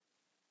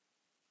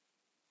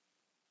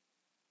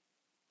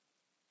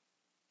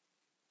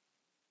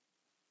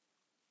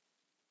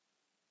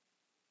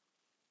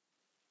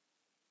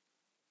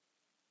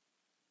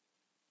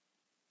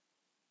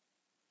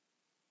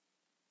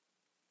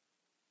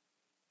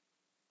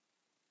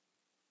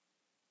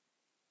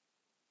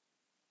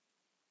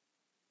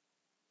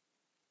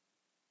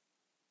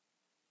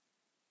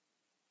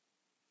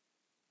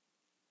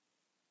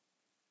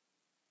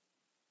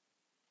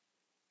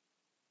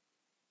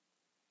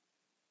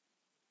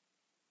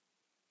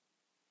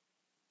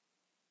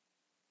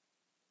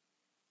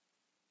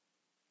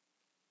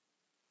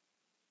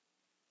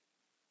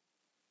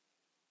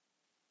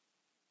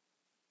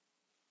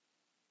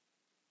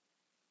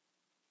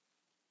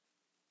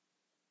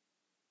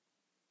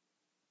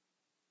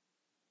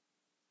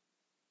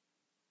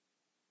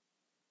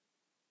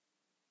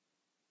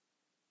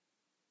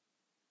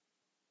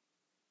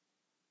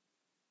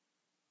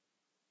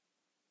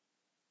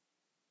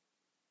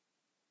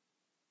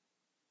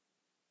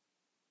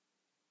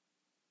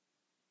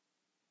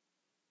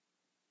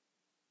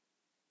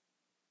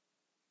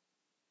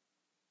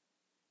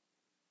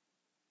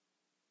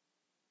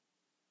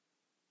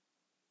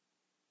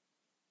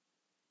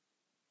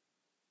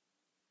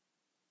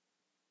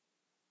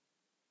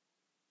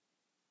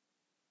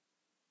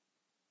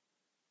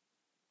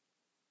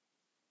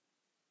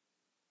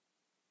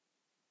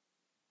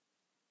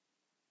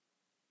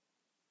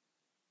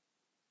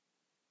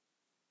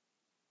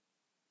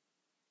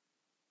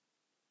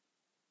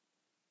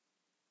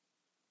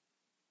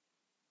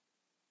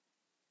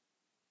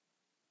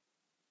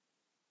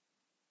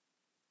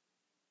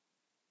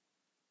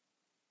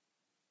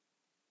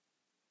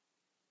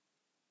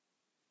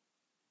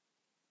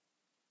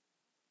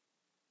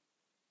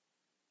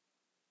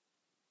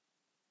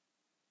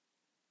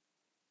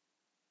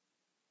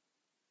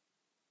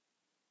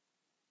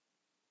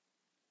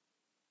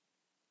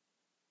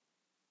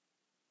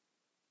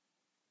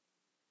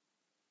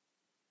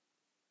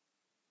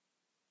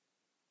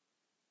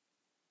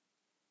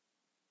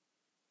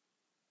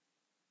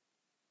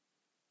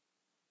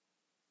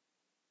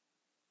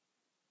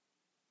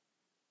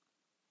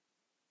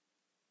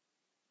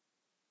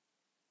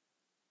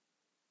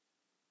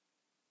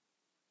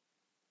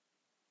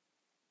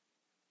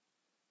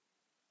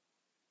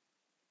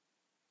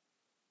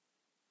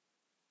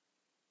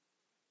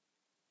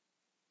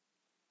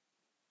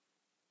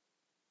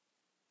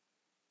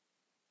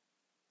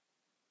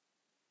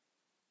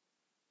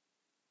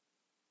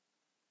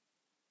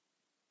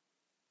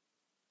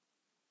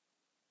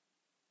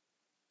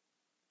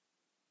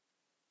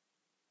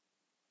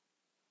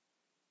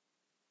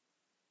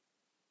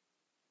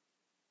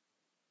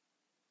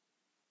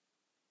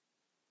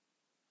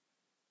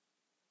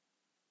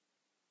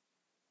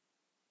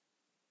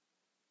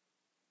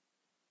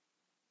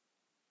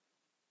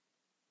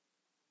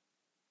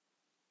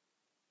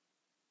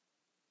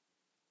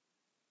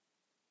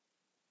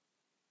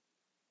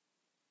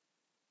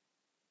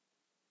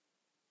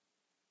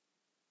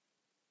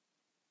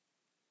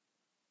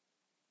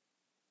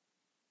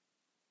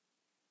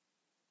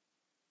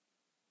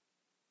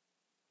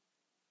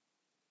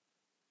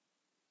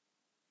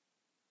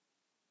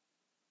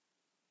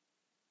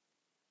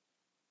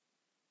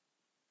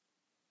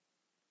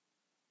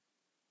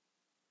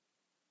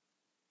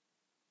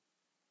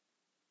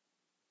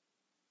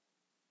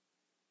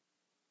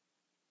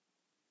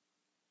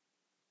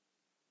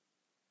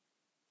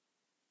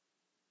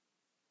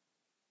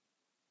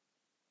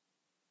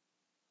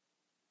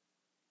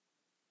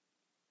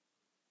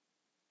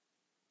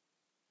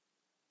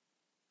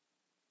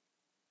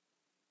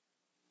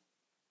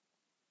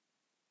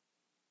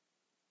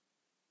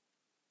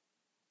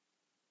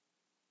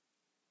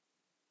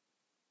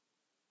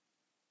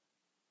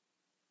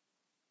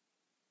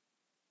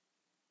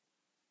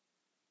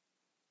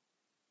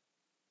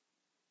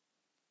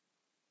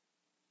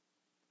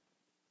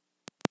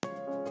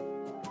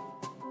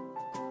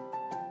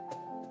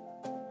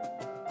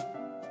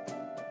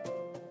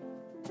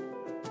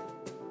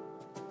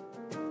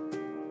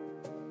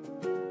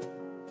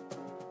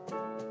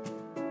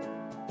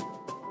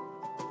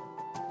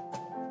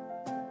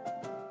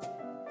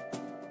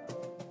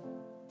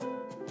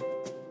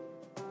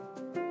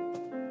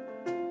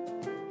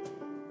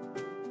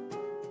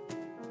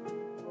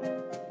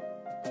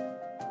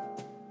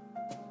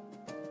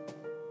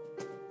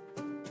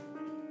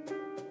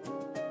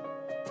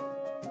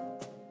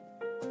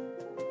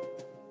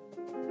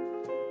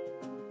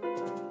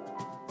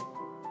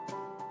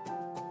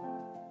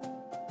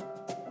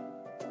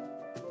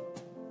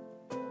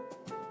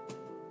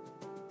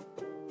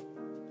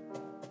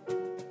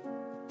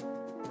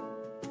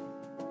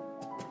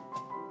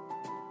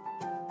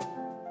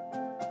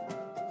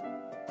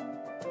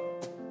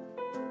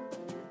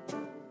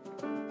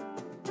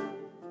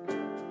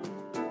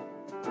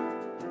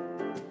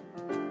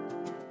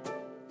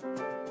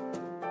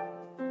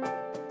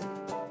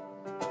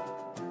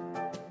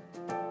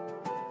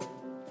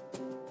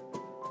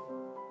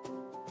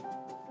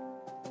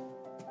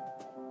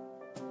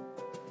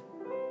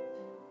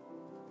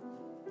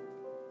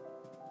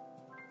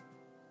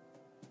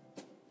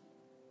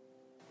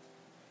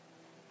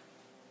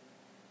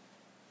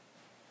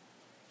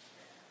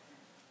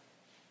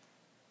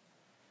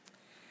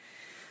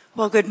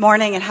Well, good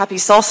morning and happy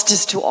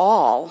solstice to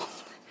all.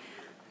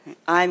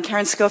 I'm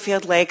Karen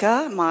Schofield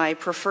Leka. My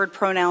preferred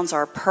pronouns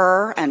are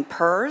per and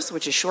pers,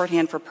 which is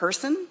shorthand for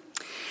person.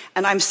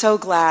 And I'm so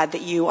glad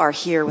that you are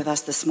here with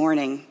us this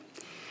morning.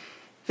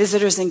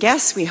 Visitors and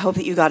guests, we hope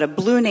that you got a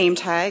blue name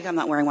tag. I'm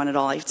not wearing one at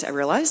all, I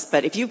realize.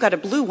 But if you've got a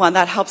blue one,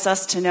 that helps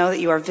us to know that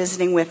you are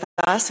visiting with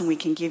us and we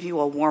can give you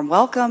a warm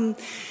welcome.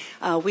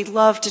 We'd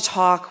love to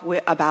talk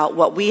about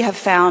what we have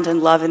found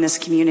and love in this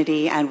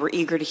community, and we're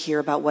eager to hear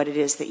about what it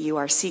is that you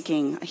are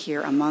seeking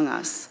here among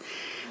us.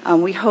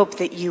 We hope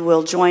that you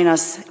will join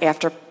us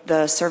after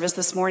the service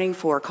this morning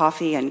for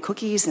coffee and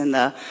cookies in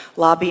the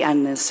lobby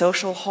and the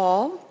social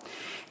hall.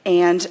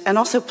 And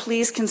also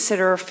please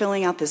consider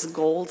filling out this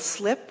gold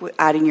slip,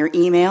 adding your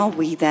email.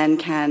 We then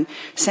can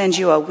send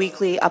you a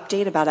weekly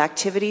update about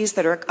activities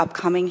that are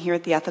upcoming here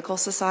at the Ethical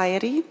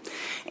Society.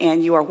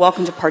 And you are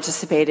welcome to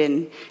participate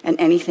in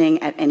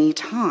anything at any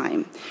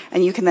time.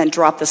 And you can then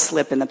drop the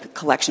slip in the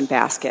collection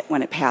basket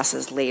when it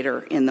passes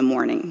later in the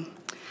morning.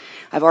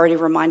 I've already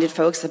reminded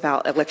folks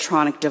about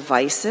electronic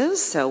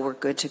devices, so we're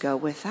good to go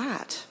with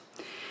that.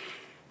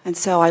 And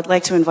so I'd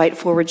like to invite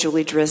forward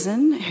Julie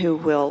Drizzen, who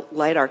will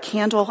light our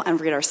candle and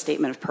read our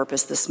statement of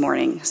purpose this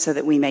morning so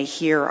that we may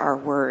hear our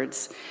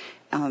words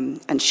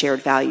and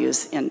shared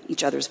values in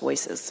each other's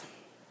voices.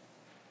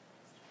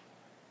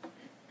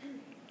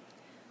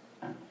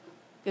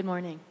 Good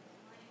morning.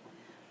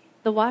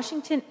 The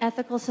Washington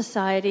Ethical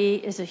Society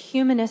is a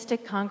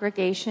humanistic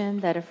congregation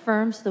that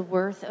affirms the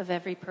worth of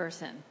every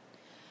person.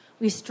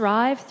 We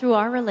strive through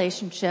our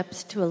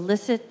relationships to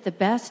elicit the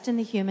best in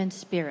the human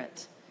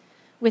spirit.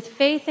 With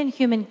faith in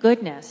human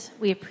goodness,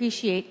 we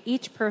appreciate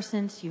each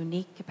person's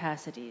unique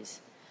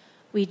capacities.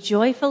 We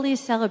joyfully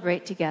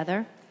celebrate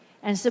together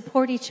and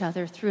support each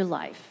other through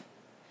life.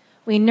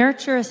 We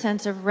nurture a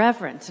sense of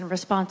reverence and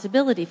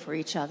responsibility for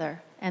each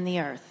other and the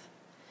earth.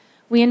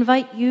 We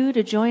invite you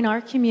to join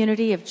our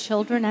community of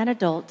children and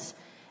adults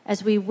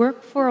as we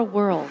work for a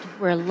world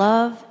where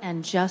love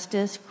and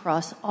justice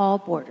cross all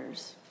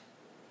borders.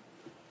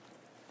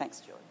 Thanks,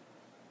 Julie.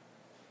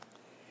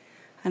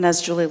 And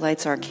as Julie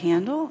lights our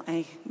candle,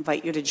 I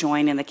invite you to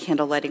join in the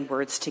candle lighting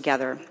words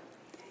together.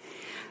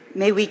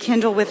 May we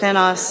kindle within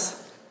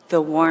us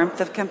the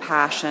warmth of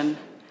compassion,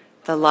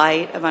 the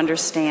light of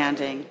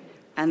understanding,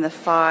 and the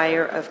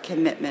fire of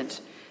commitment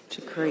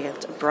to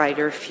create a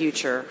brighter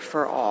future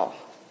for all.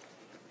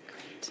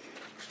 Great.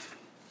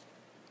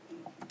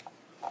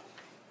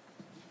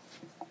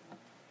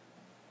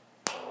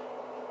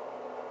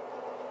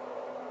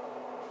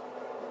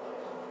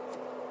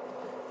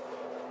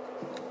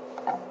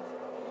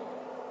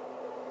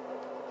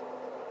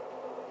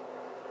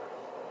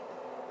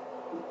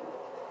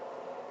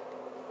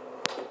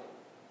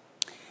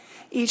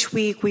 Each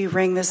week we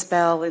ring this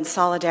bell in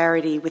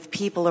solidarity with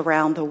people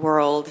around the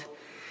world,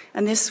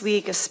 and this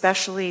week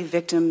especially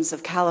victims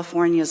of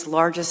California's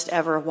largest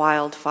ever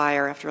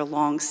wildfire after a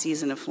long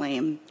season of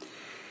flame,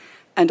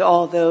 and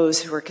all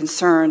those who are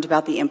concerned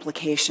about the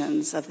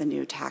implications of the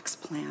new tax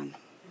plan.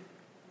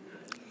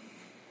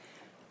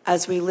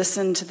 As we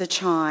listen to the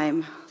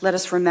chime, let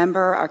us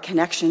remember our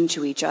connection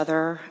to each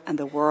other and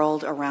the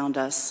world around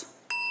us.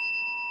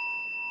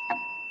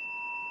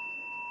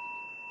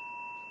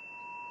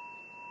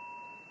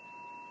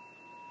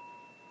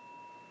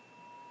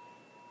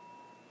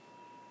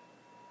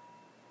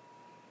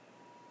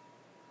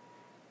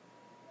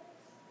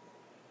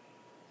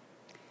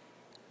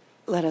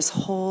 Let us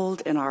hold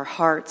in our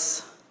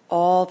hearts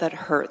all that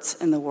hurts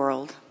in the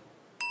world.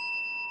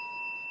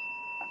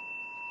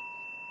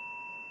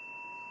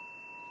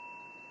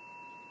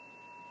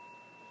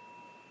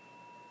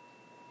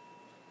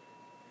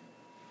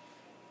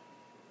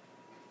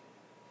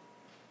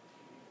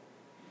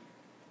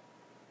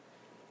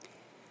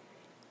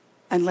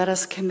 And let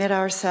us commit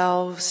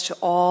ourselves to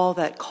all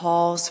that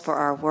calls for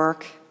our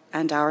work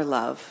and our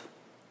love.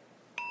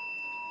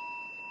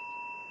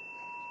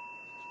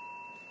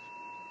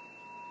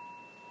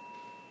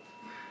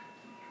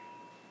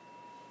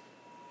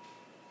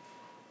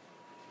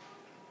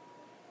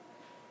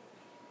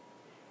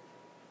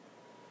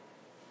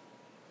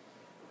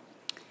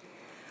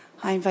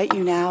 I invite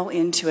you now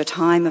into a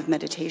time of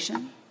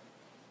meditation.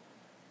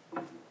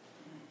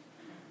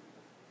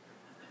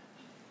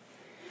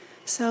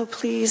 So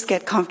please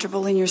get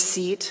comfortable in your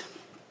seat.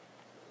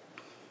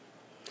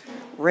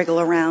 Wriggle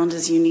around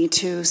as you need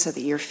to so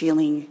that you're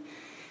feeling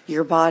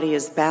your body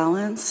is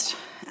balanced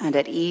and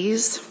at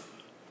ease.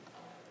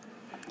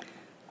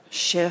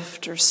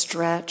 Shift or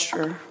stretch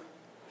or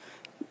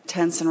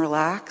tense and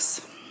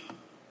relax.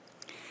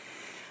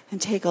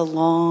 And take a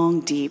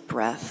long, deep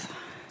breath.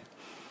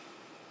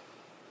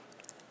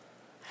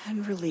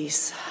 And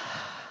release.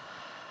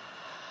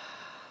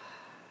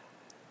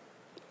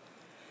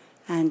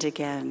 And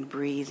again,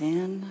 breathe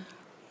in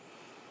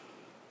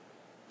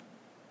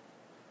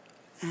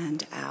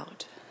and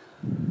out.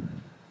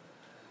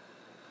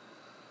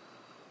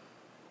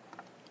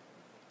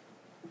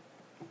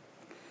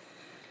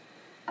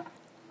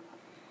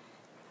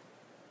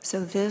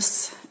 So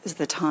this is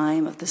the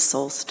time of the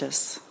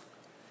solstice,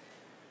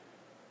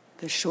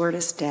 the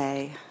shortest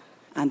day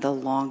and the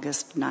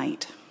longest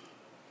night.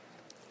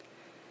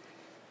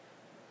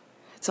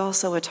 It's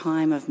also a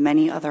time of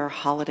many other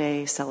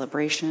holiday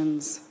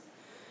celebrations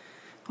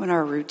when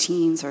our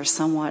routines are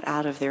somewhat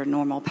out of their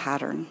normal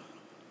pattern.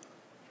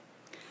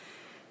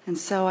 And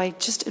so I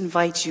just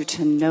invite you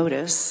to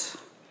notice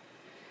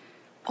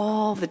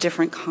all the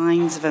different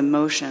kinds of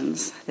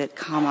emotions that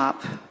come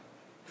up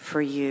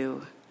for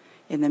you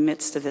in the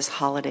midst of this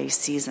holiday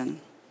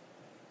season.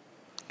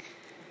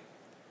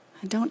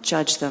 And don't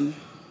judge them,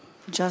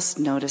 just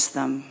notice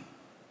them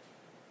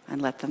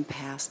and let them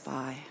pass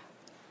by.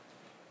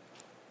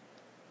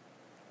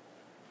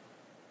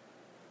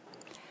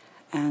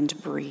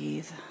 And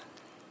breathe.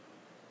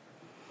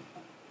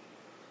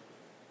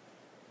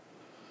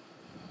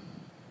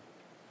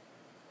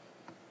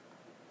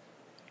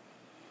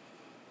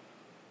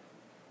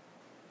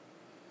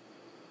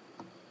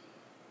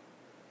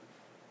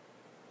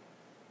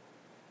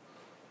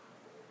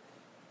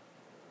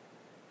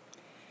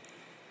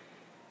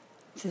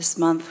 This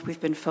month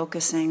we've been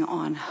focusing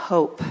on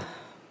hope.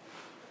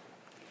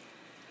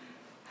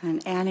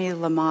 And Annie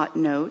Lamott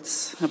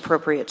notes,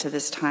 appropriate to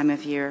this time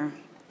of year,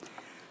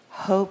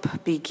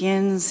 hope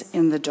begins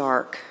in the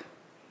dark.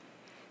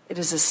 It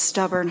is a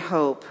stubborn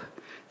hope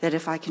that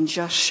if I can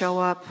just show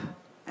up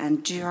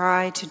and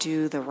try to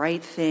do the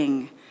right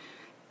thing,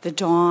 the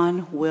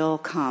dawn will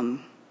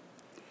come.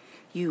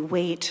 You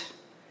wait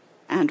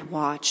and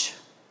watch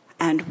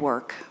and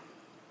work.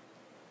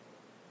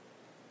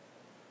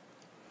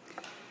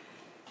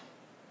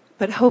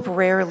 But hope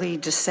rarely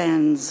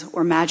descends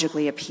or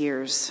magically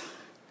appears.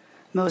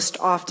 Most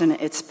often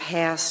it's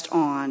passed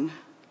on.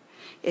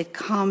 It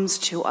comes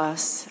to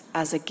us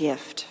as a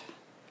gift.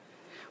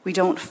 We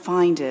don't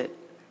find it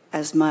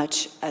as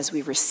much as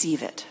we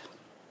receive it.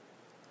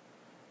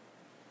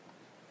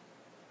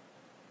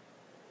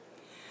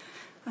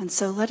 And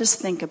so let us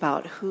think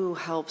about who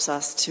helps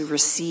us to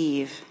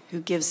receive,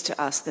 who gives to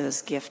us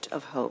this gift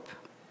of hope.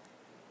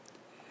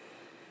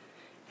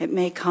 It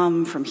may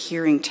come from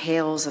hearing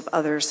tales of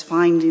others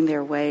finding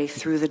their way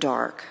through the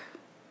dark,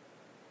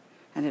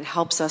 and it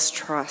helps us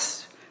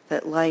trust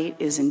that light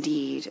is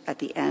indeed at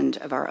the end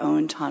of our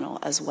own tunnel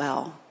as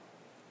well.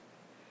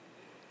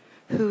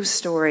 Whose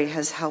story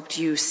has helped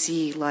you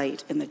see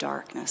light in the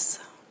darkness?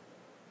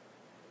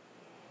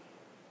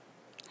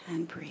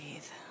 And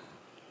breathe.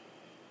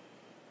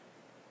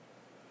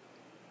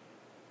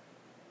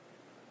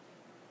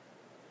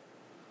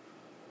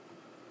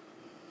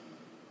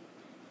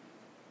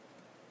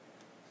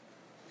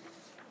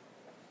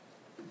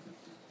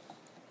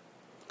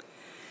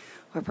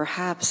 Or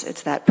perhaps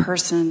it's that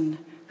person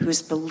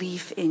whose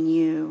belief in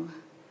you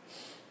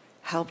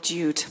helped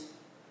you to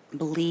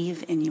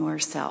believe in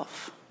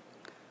yourself.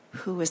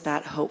 Who is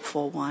that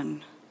hopeful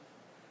one?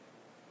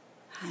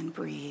 And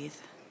breathe.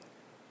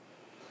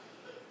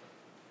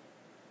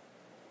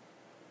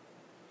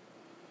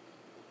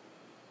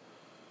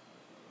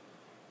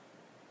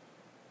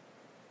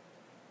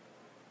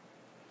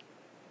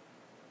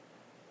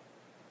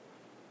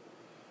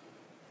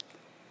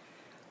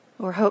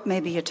 Or hope may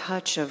be a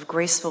touch of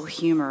graceful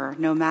humor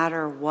no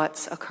matter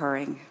what's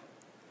occurring.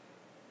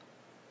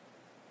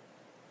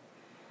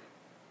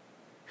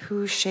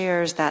 Who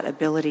shares that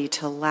ability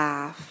to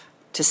laugh,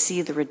 to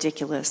see the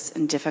ridiculous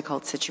in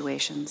difficult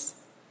situations?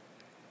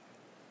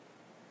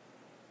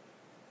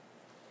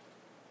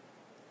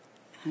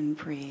 And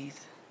breathe.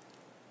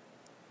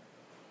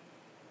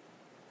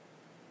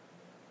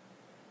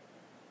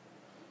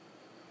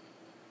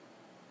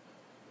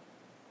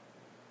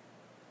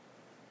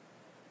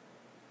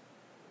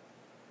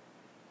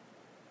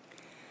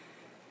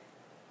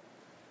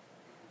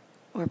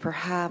 Or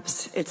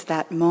perhaps it's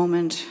that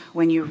moment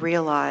when you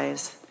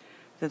realize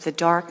that the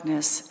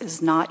darkness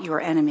is not your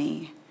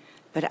enemy,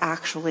 but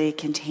actually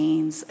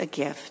contains a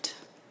gift.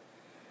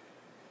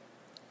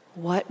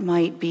 What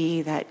might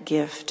be that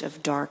gift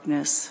of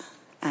darkness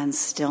and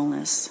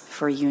stillness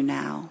for you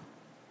now?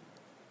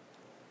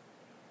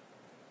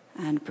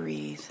 And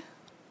breathe.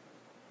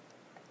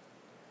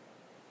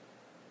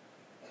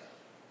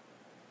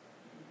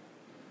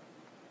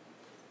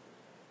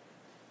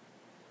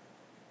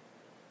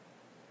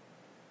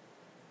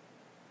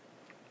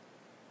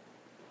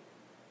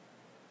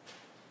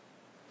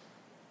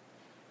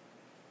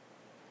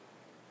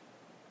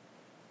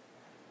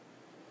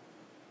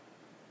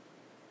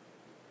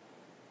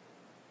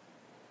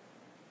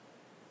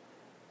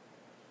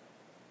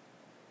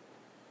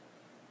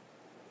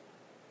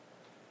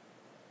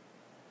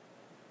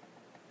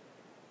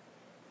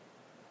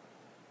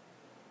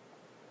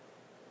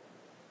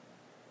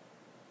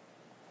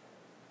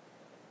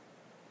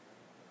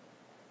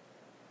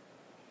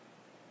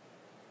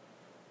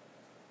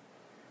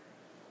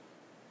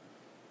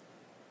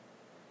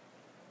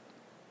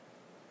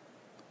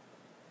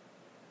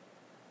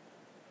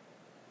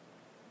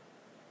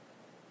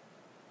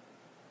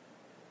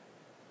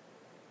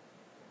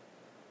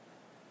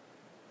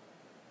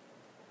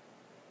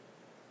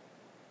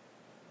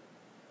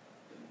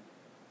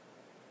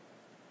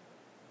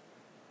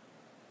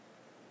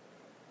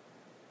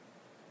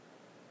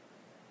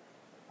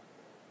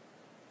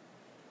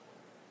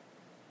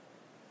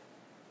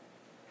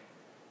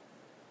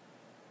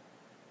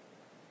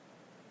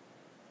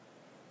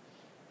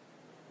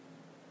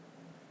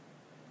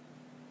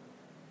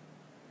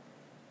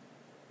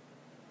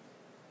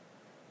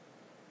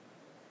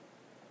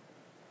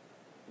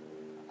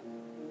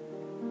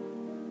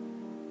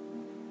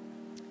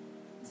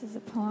 This is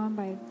a poem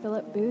by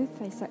Philip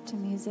Booth I set to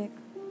music.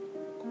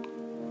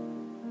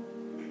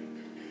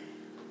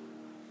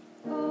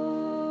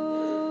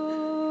 Oh,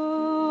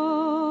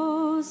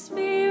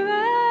 Spirit,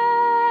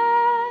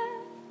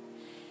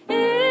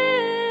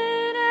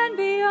 in and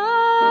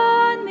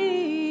beyond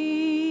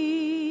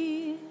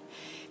me,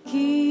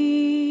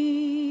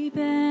 keep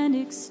and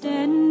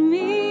extend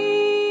me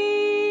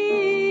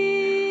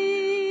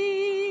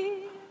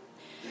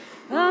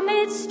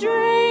amid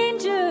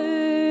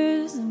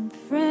strangers and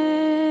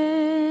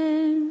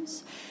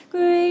friends,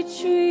 great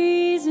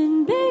trees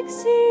and big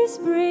seas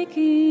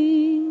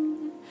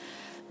breaking.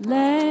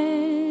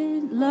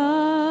 Let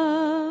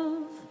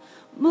love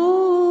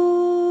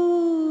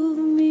move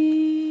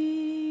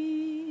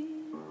me.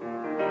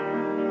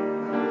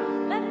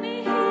 Let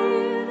me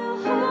hear the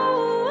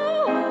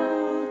whole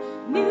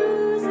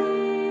music.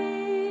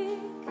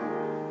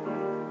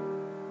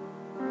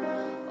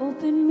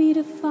 Open me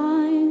to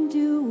find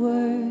new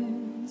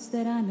words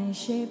that I may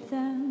shape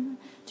them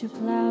to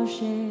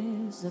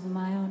plowshares of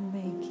my own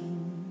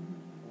making.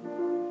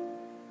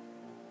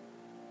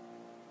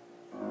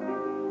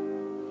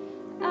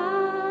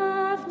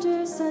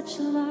 After such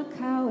luck,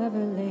 however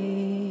late,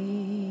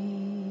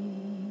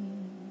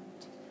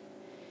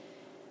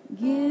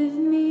 give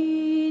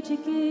me to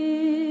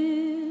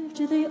give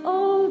to the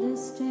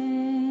oldest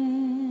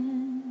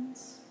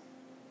dance,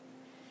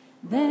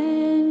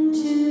 then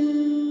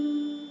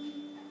to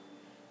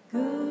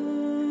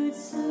good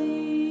sleep,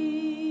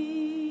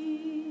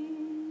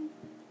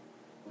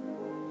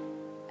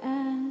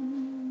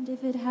 and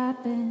if it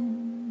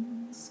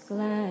happens,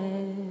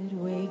 glad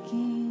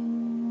waking.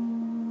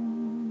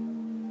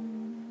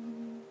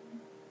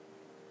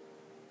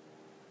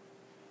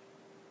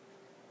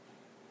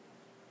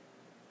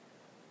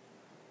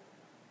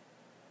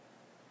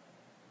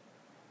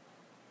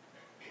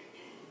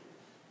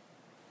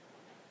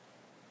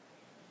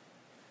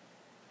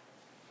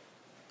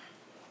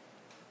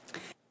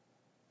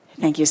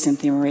 Thank you,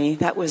 Cynthia Marie.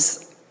 That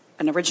was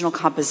an original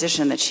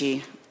composition that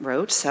she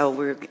wrote, so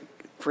we're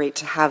great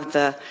to have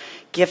the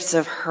gifts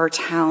of her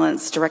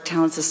talents, direct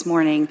talents this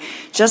morning.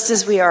 Just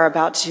as we are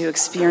about to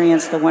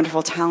experience the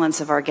wonderful talents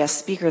of our guest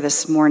speaker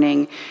this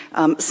morning,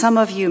 some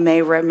of you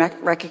may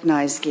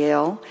recognize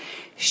Gail.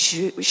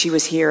 She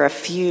was here a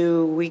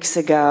few weeks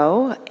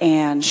ago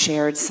and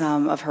shared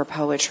some of her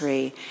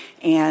poetry,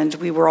 and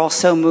we were all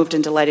so moved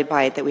and delighted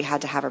by it that we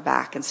had to have her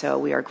back, and so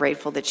we are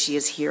grateful that she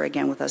is here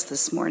again with us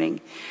this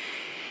morning.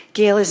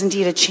 Gail is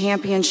indeed a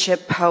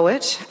championship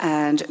poet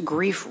and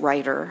grief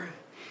writer.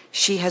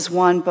 She has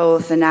won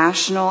both the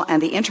national and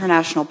the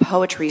international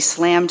poetry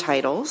slam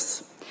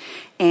titles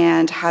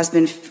and has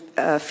been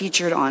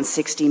featured on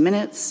 60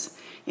 Minutes,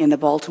 in the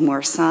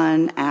Baltimore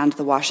Sun, and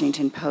the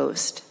Washington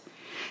Post.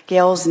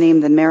 Gail's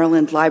named the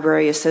Maryland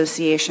Library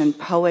Association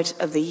Poet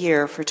of the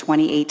Year for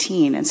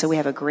 2018, and so we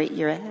have a great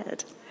year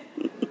ahead.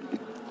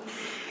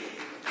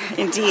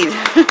 Indeed.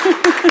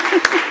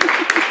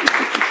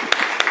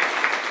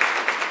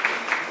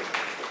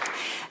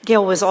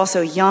 Gail was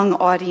also Young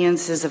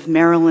Audiences of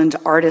Maryland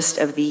Artist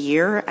of the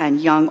Year and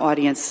Young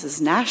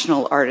Audiences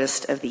National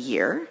Artist of the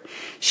Year.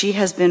 She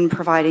has been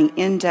providing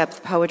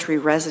in-depth poetry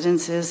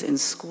residences in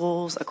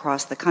schools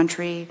across the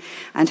country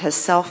and has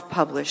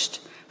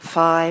self-published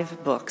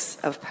 5 books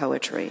of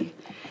poetry.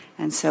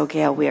 And so,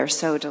 Gail, we are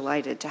so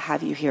delighted to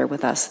have you here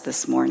with us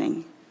this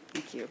morning.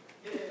 Thank you.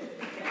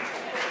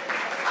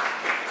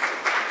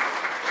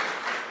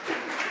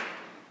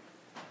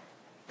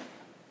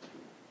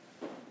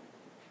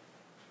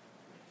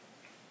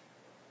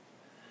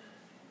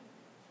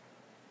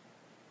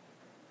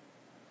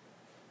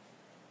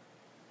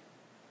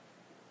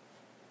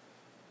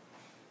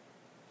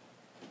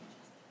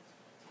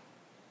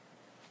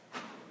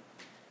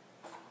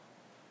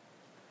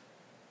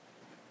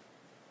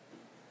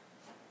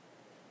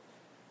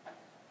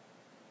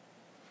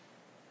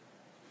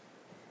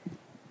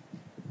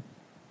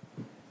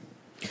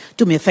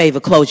 Do me a favor,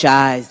 close your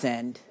eyes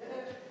and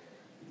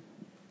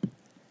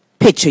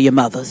picture your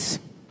mothers.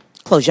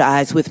 Close your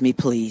eyes with me,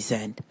 please,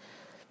 and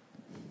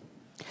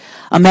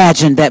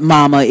imagine that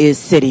mama is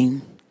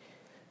sitting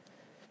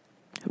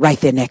right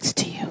there next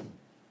to you.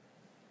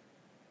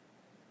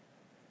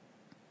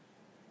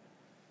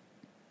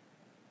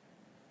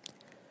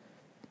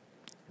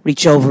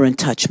 Reach over and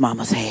touch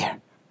mama's hair.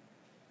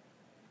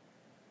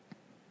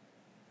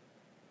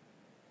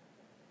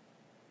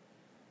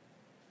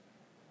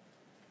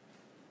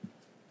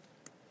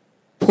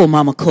 Pull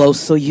mama close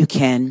so you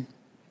can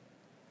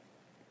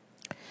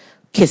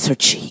kiss her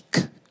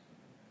cheek.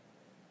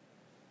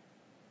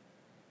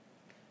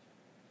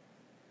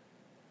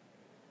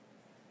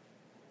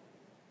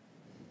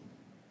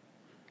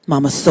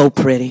 Mama's so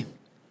pretty.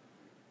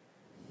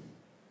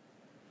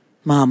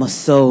 Mama's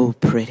so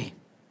pretty.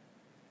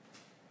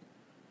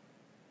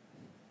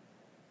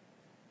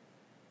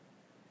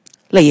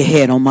 Lay your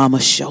head on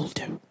mama's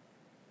shoulder.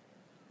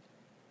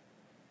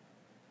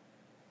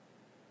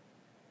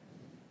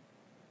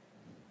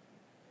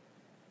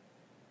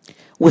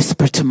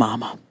 Whisper to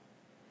mama.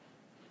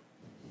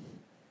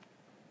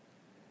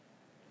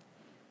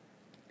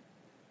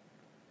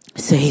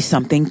 say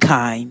something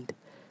kind.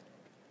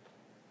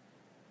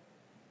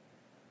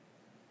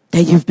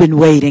 That you've been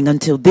waiting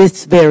until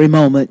this very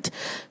moment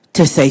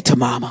to say to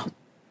Mama.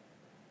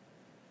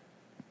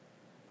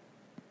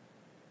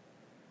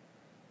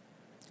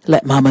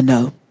 Let Mama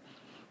know.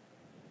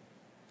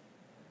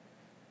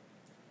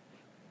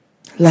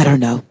 Let her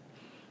know.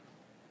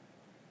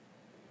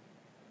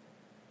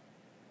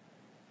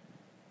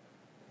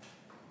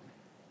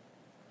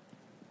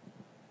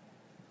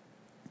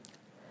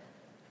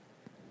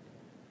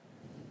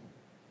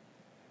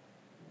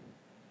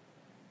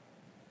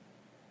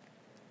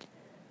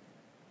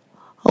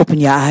 Open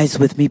your eyes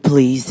with me,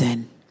 please,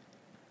 and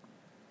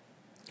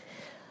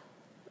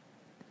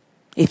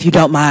if you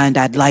don't mind,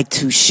 I'd like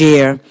to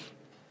share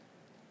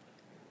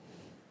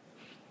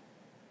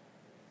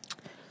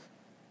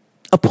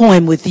a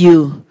poem with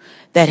you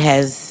that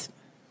has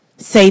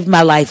saved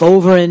my life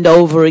over and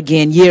over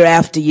again, year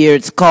after year.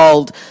 It's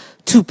called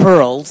Two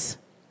Pearls.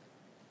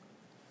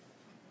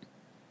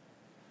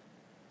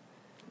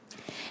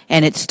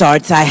 And it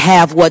starts, I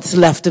have what's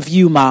left of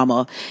you,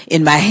 Mama,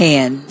 in my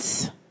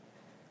hands.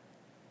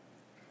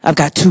 I've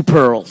got two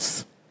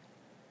pearls.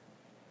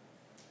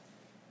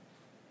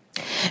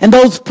 And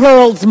those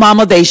pearls,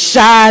 Mama, they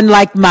shine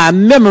like my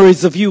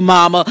memories of you,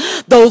 Mama.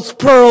 Those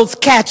pearls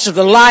catch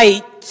the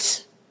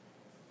light.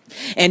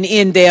 And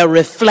in their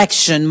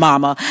reflection,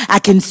 Mama, I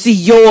can see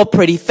your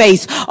pretty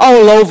face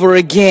all over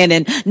again.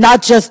 And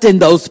not just in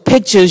those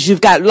pictures you've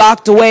got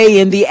locked away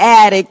in the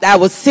attic. I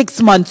was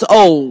 6 months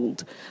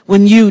old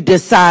when you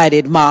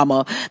decided,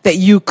 Mama, that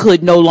you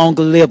could no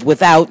longer live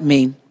without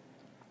me.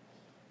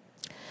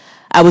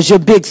 I was your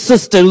big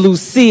sister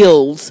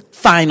Lucille's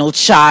final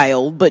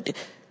child, but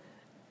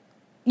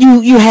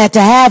you had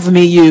to have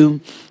me. You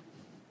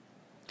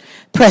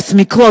pressed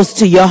me close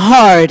to your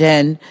heart,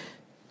 and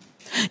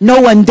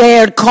no one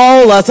dared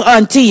call us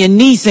auntie and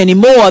niece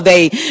anymore.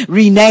 They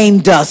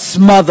renamed us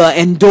mother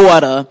and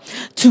daughter.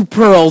 Two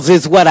pearls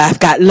is what I've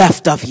got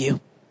left of you.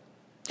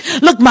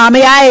 Look,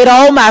 Mommy, I ate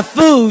all my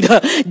food.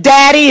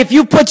 Daddy, if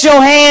you put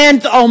your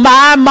hands on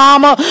my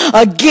mama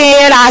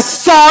again, I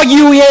saw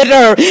you hit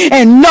her.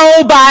 And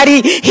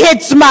nobody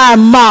hits my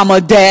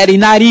mama, Daddy,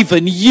 not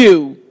even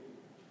you.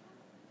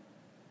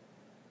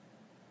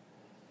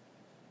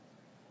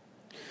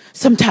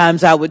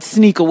 Sometimes I would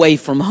sneak away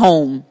from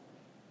home.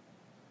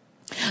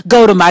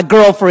 Go to my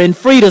girlfriend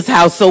Frida's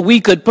house so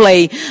we could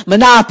play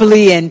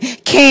Monopoly and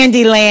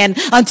Candyland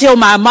until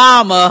my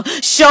mama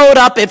showed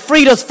up at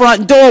Frida's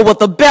front door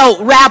with a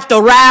belt wrapped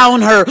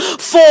around her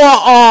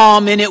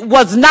forearm. And it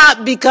was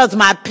not because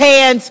my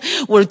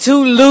pants were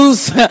too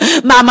loose.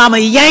 My mama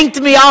yanked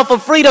me off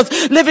of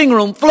Frida's living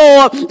room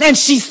floor and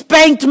she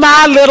spanked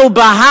my little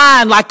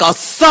behind like a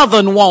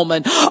Southern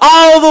woman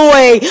all the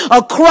way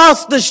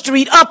across the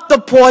street, up the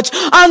porch,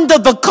 under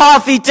the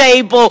coffee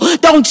table.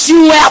 Don't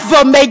you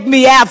ever make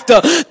me have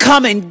to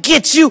come and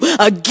get you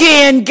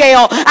again,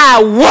 Gail.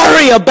 I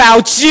worry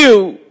about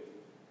you.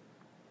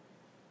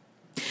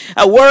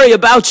 I worry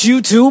about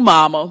you too,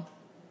 Mama.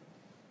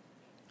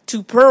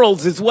 Two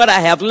pearls is what I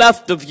have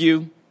left of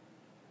you.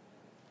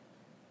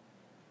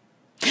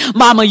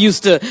 Mama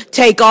used to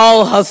take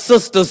all her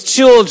sister's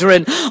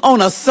children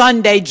on a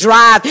Sunday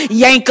drive,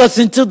 yank us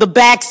into the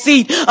back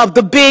seat of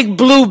the big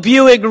blue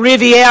Buick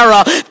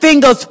Riviera,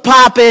 fingers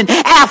popping,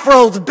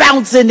 afros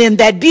bouncing in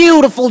that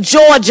beautiful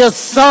Georgia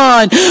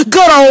sun,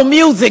 good old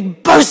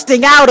music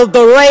bursting out of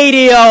the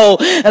radio.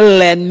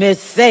 Let me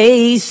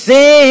say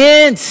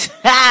since,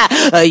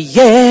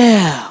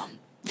 yeah,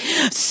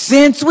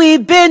 since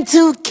we've been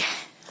together,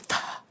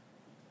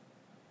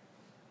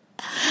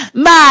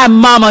 my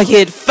mama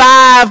hit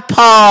 5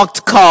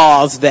 parked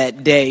cars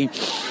that day.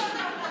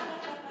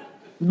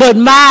 But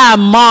my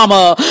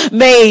mama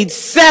made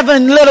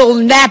 7 little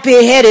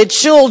nappy-headed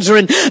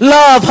children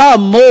love her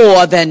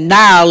more than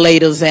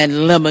Nihilators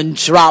and lemon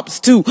drops.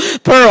 Two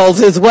pearls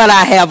is what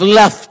I have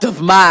left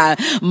of my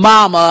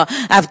mama.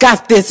 I've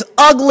got this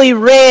ugly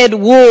red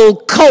wool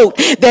coat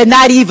that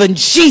not even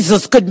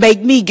Jesus could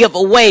make me give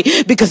away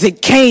because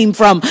it came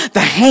from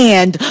the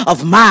hand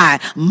of my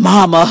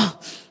mama.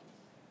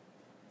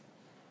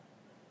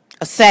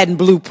 A satin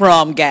blue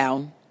prom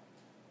gown.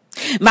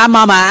 My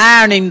mama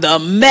ironing the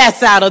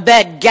mess out of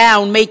that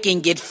gown,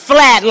 making it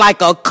flat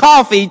like a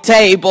coffee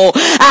table.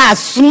 I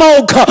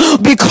smoke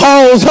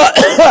because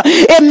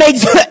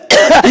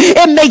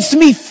it makes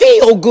me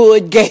feel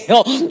good,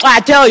 Gail.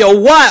 I tell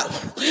you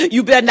what,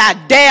 you better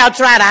not dare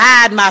try to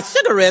hide my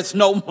cigarettes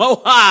no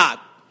more.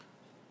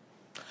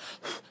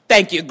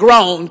 Think you're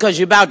grown because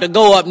you're about to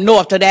go up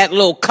north to that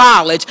little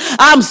college.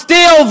 I'm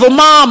still the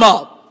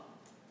mama.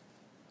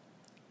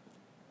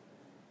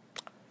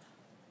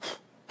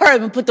 Hurry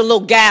up and put the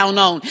little gown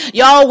on.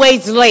 You're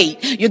always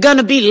late. You're going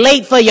to be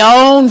late for your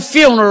own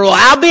funeral.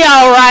 I'll be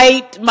all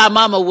right. My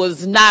mama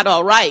was not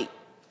all right.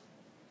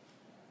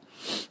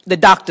 The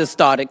doctor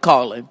started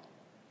calling.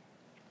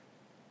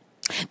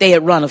 They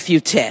had run a few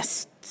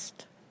tests.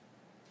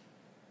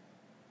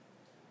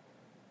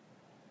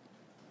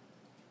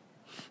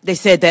 They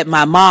said that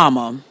my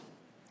mama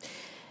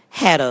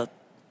had a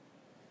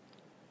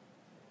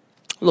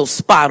a little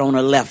spot on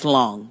her left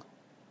lung.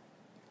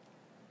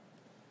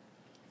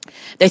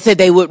 They said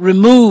they would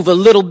remove a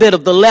little bit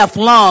of the left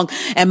lung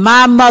and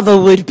my mother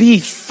would be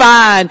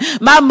fine.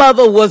 My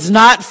mother was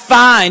not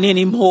fine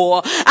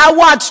anymore. I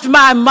watched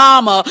my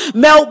mama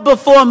melt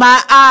before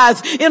my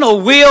eyes in a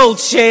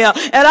wheelchair,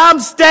 and I'm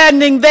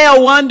standing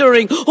there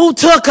wondering who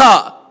took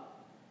her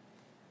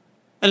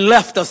and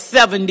left a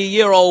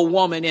 70-year-old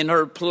woman in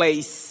her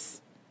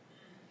place.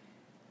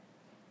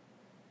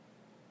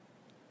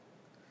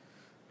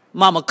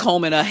 Mama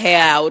combing her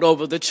hair out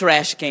over the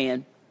trash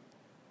can.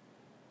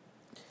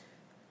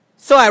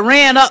 So I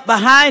ran up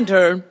behind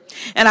her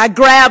and I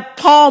grabbed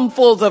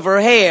palmfuls of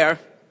her hair.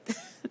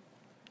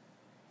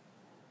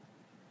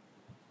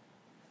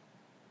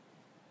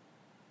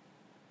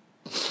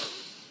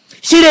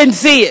 She didn't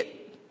see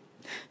it,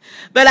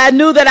 but I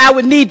knew that I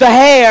would need the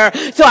hair,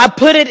 so I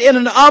put it in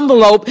an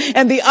envelope,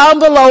 and the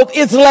envelope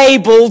is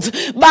labeled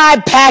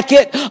 "My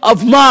Packet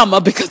of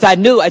Mama," because I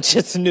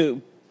just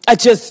knew.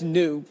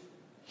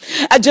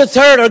 I just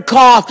heard her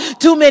cough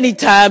too many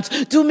times,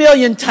 2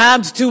 million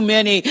times too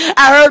many.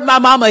 I heard my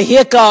mama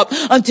hiccup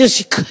until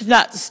she could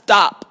not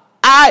stop.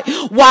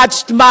 I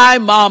watched my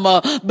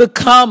mama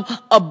become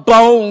a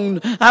bone.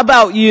 How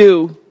about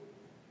you?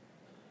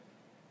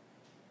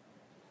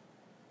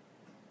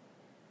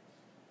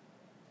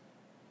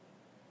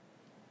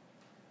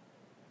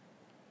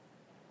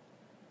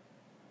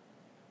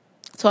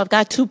 So I've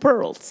got 2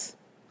 pearls.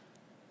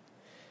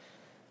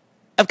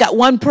 I've got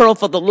 1 pearl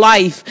for the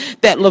life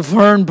that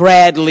Laverne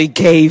Bradley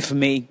gave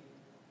me.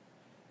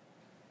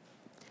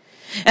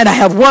 And I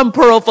have 1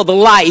 pearl for the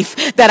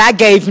life that I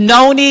gave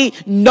Noni,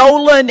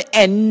 Nolan,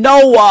 and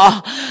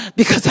Noah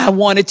because I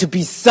wanted to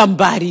be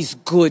somebody's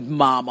good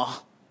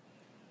mama.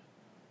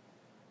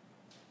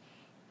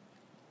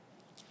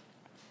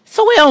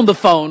 So we're on the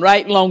phone,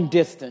 right? Long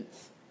distance.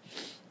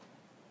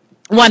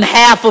 One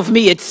half of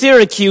me at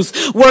Syracuse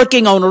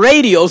working on a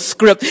radio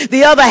script.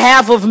 The other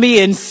half of me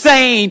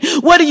insane.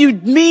 What do you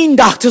mean,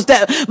 doctors,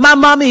 that my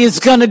mommy is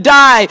gonna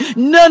die?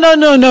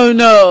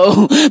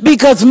 No.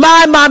 Because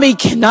my mommy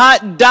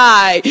cannot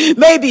die.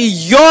 Maybe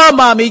your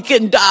mommy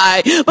can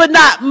die, but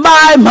not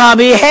my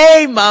mommy.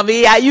 Hey,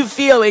 mommy, how you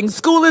feeling?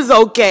 School is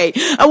okay.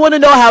 I want to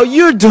know how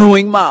you're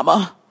doing,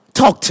 mama.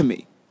 Talk to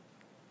me.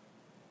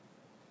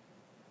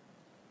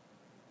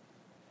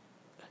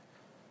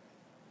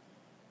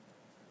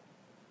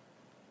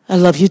 I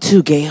love you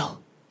too,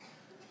 Gail.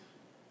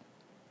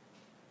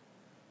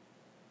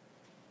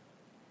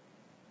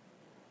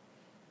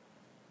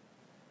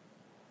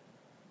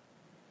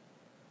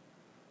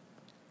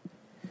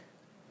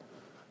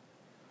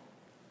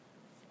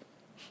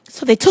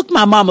 So they took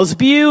my mama's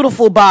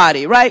beautiful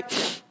body,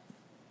 right?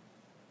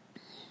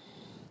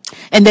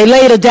 And they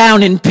laid her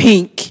down in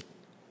pink.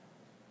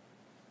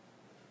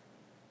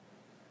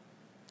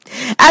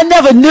 I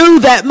never knew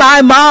that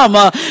my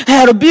mama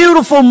had a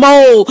beautiful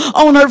mole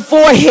on her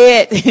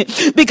forehead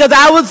because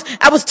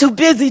I was too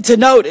busy to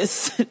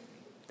notice.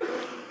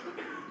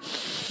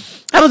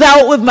 I was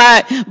out with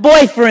my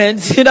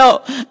boyfriends,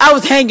 I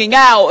was hanging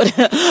out.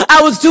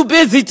 I was too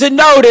busy to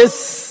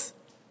notice.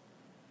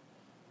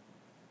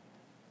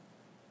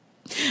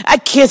 I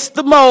kissed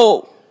the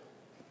mole.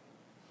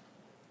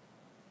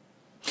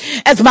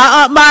 As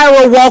my Aunt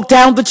Myra walked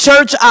down the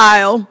church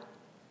aisle,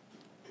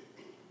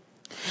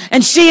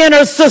 and she and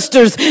her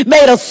sisters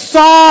made a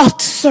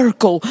soft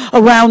circle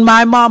around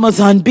my mama's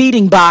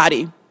unbeating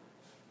body.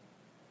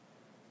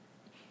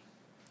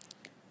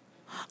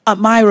 Aunt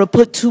Myra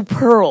put 2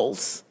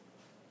 pearls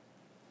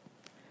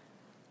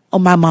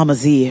on my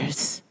mama's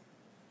ears.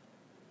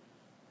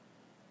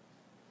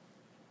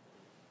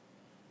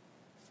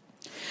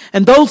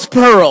 And those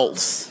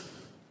pearls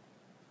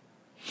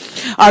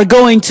are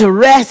going to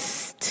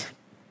rest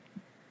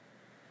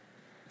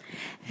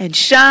and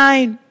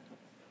shine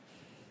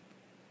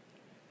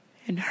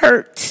and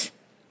hurt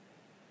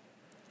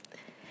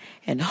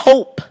and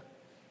hope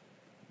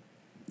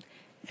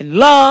and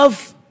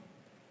love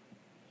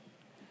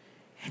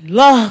and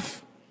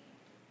love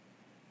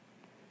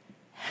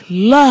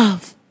and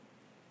love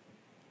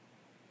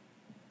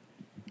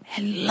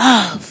and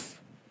love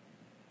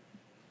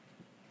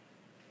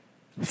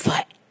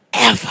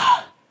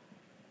forever.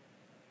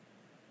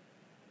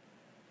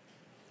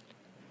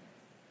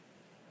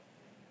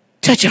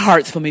 Touch your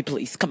hearts for me,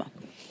 please. Come on.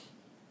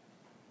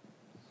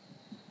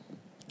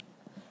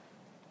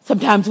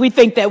 Sometimes we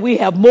think that we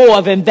have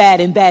more than that,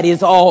 and that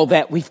is all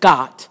that we've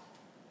got.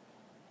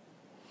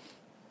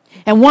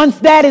 And once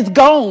that is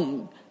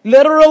gone,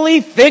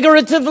 literally,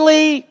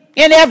 figuratively,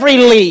 in every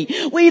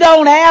lee, we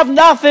don't have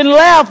nothing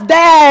left.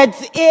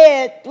 That's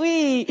it.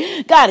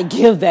 We got to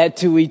give that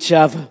to each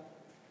other.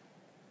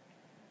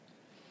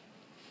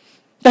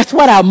 That's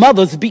what our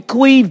mothers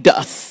bequeathed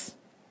us.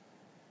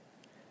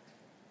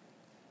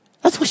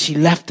 That's what she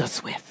left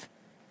us with.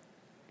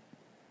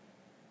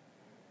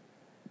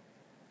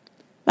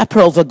 My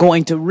pearls are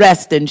going to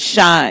rest and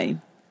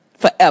shine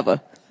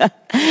forever.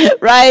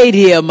 Right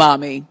here,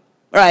 mommy.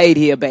 Right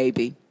here,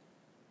 baby.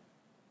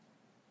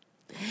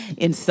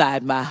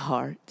 Inside my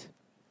heart.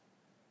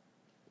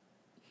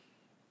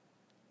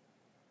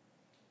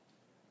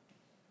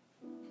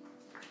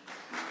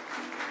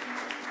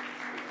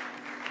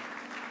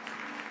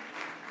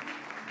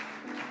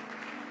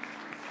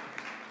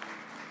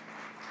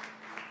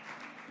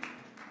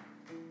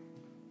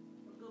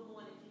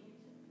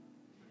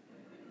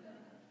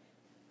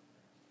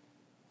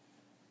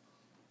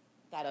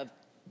 got a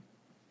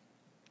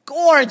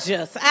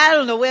gorgeous, I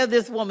don't know where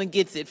this woman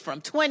gets it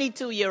from,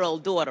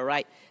 22-year-old daughter,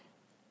 right?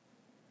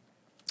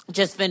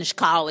 Just finished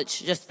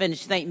college, just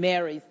finished St.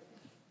 Mary's.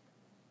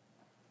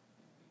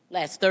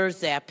 Last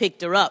Thursday, I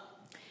picked her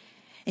up.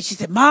 And she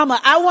said, Mama,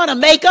 I want to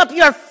make up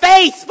your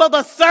face for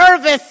the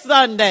service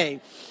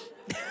Sunday.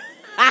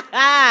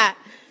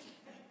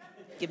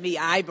 Give me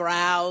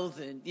eyebrows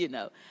and, you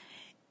know.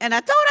 And I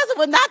told her, I said,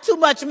 well, not too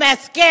much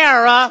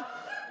mascara.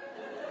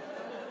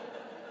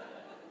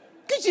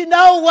 Because you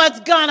know what's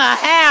going to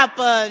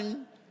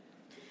happen.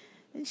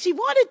 And she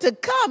wanted to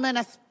come, and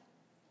I said,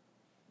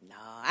 no,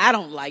 I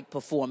don't like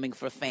performing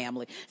for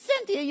family.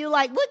 Cynthia, you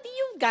like, what?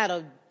 You've got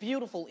a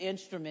beautiful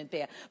instrument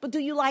there. But do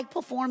you like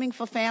performing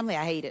for family?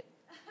 I hate it.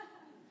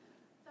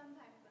 Sometimes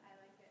I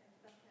like it, and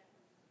sometimes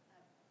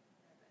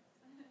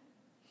I'm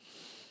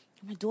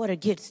nervous. My daughter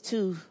gets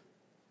too,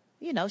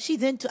 you know,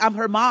 she's into, I'm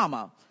her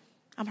mama.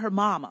 I'm her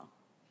mama.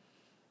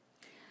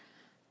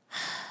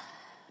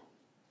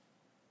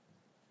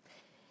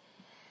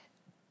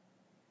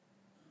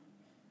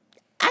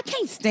 I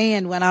can't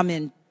stand when I'm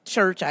in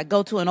church. I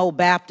go to an old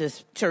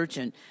Baptist church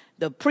and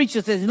the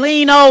preacher says,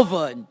 lean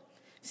over and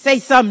say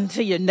something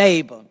to your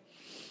neighbor.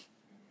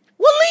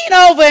 Well, lean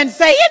over and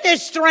say, isn't it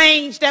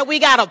strange that we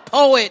got a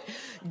poet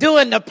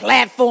doing the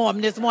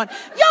platform this morning?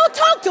 Y'all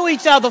talk to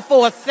each other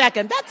for a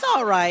second. That's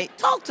all right.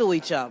 Talk to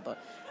each other.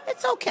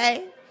 It's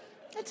okay.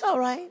 It's all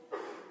right.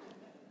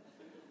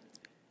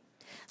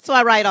 So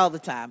I write all the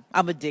time.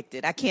 I'm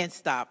addicted. I can't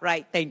stop,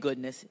 right? Thank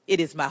goodness. It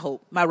is my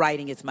hope. My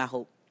writing is my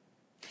hope.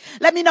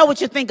 Let me know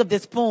what you think of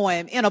this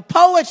poem. In a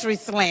poetry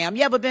slam,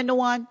 you ever been to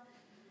one?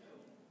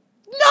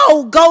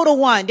 No, go to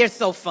one. They're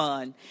so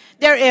fun.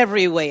 They're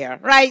everywhere,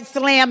 right?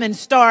 Slamming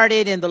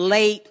started in the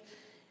late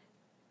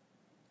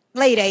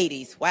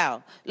 80s.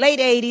 Wow. Late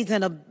 80s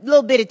in a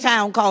little bitty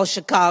town called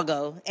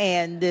Chicago.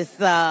 And this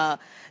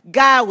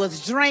guy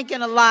was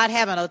drinking a lot,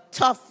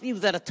 he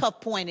was at a tough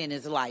point in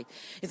his life.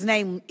 His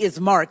name is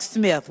Mark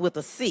Smith with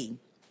a C.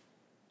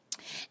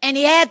 And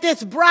he had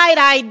this bright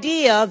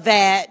idea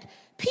that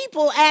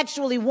people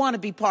actually want to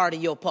be part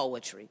of your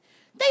poetry.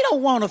 They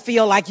don't want to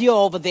feel like you're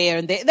over there,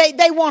 and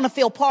they want to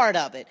feel part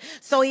of it.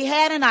 So he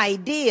had an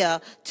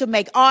idea to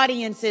make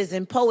audiences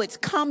and poets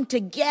come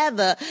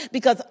together,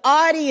 because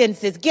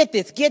audiences, get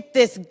this,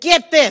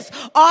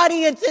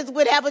 audiences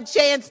would have a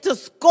chance to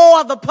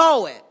score the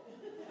poet.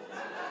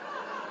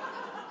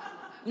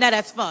 Now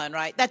that's fun,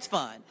 right? That's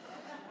fun.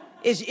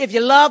 If you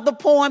love the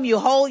poem, you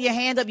hold your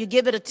hand up, you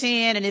give it a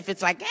 10, and if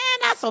it's like,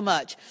 not so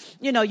much,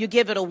 you know, you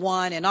give it a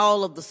 1, and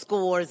all of the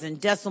scores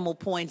and decimal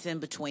points in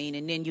between,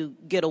 and then you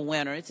get a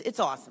winner. It's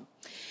awesome.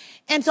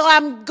 And so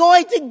I'm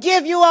going to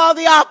give you all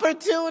the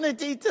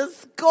opportunity to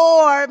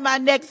score my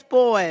next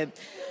poem.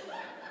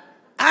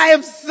 I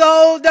am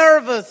so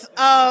nervous.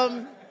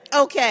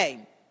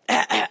 Okay.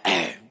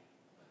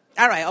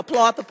 All right,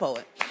 applaud the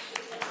poet.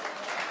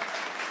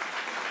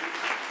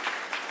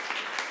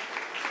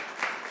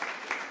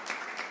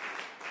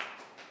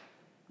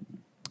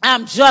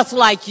 I'm just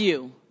like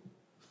you.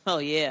 Oh,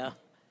 yeah.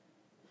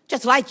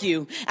 Just like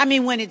you. I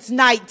mean, when it's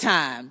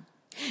nighttime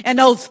and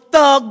those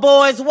thug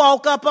boys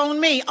walk up on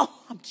me. Oh,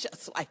 I'm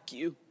just like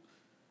you.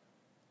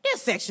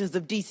 There's sections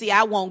of D.C.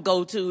 I won't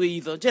go to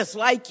either. Just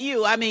like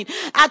you. I mean,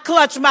 I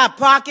clutch my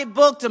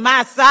pocketbook to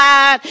my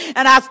side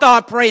and I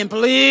start praying,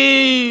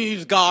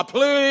 please, God,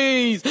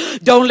 please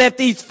don't let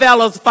these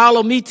fellas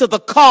follow me to the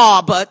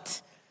car.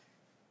 But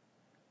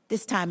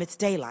this time it's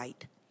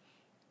daylight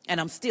and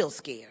I'm still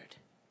scared.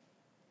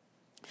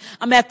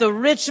 I'm at the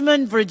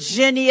Richmond,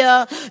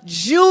 Virginia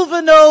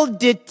Juvenile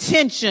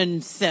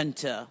Detention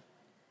Center.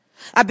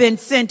 I've been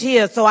sent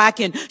here so I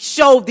can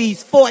show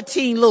these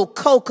 14 little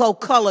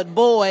cocoa-colored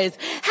boys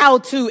how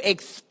to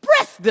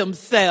express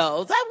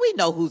themselves. We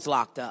know who's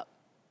locked up.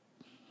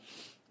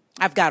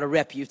 I've got a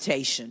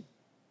reputation.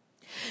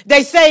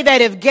 They say that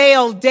if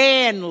Gail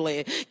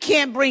Danley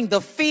can't bring the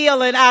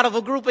feeling out of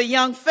a group of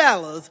young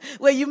fellas,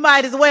 well, you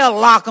might as well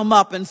lock them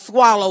up and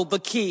swallow the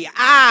key.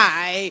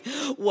 I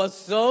was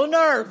so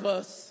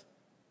nervous.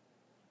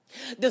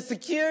 The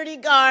security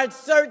guard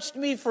searched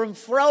me from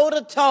fro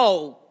to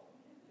toe.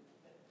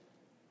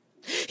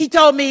 He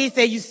told me, he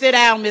said, you sit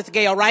down, Miss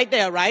Gail, right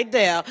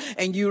there,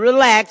 and you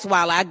relax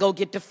while I go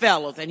get the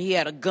fellas. And he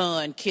had a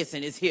gun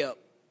kissing his hip.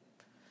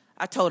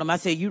 I told him, I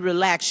said, you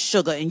relax,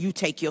 sugar, and you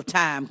take your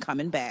time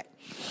coming back.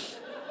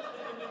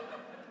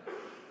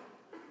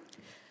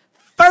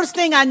 First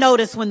thing I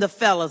noticed when the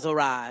fellas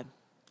arrived,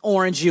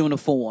 orange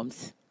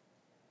uniforms,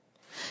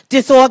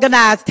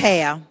 disorganized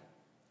hair,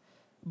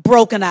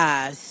 broken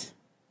eyes,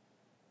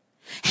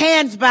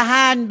 hands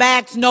behind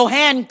backs, no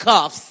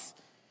handcuffs.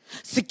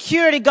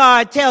 Security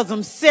guard tells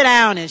them, sit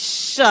down and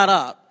shut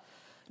up.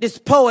 This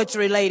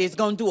poetry lady's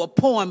gonna do a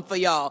poem for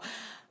y'all.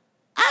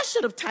 I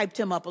should have typed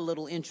him up a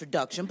little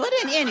introduction, but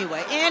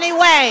anyway,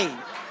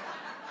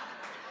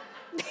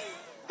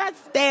 I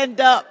stand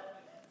up.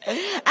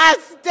 I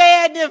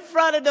stand in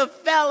front of the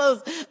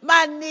fellas.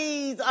 My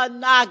knees are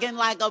knocking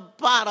like a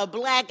pot of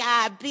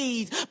black-eyed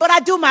peas. But I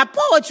do my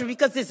poetry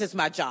because this is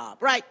my job,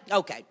 right?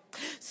 Okay.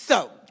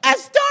 So I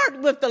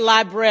start with the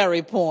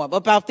library poem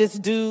about this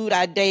dude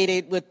I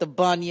dated with the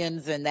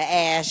bunions and the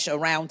ash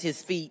around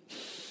his feet.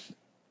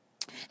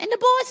 And the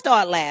boys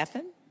start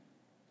laughing.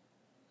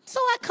 So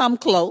I come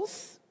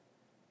close.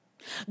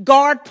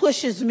 Guard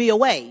pushes me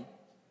away.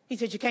 He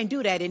said, "You can't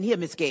do that in here,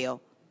 Miss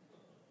Gail.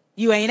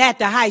 You ain't at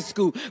the high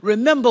school.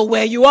 Remember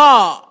where you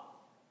are.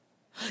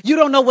 You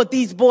don't know what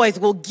these boys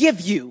will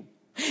give you.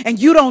 And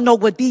you don't know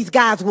what these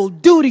guys will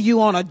do to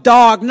you on a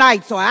dark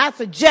night. So I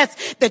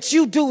suggest that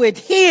you do it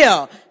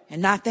here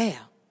and not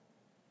there."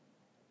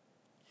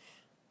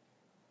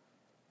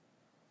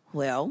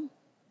 Well,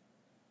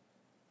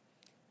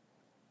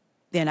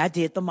 then I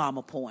did the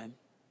mama poem.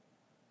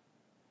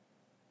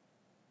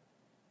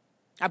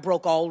 I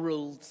broke all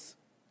rules.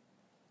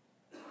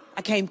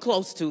 I came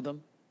close to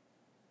them.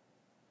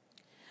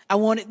 I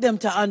wanted them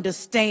to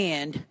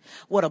understand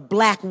what a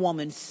black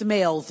woman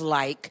smells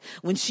like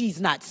when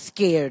she's not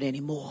scared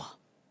anymore.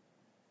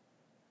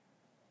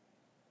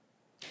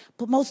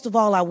 But most of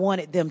all, I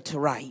wanted them to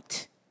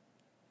write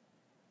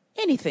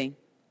anything.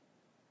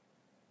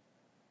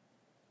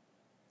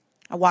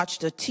 I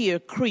watched a tear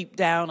creep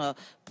down a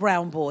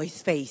brown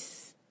boy's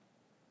face.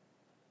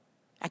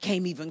 I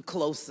came even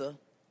closer.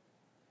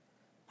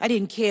 I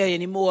didn't care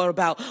anymore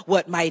about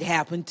what might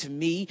happen to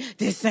me.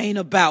 This ain't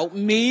about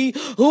me.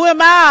 Who am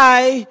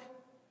I?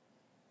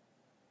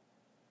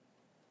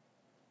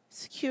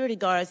 Security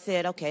guard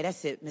said, "Okay,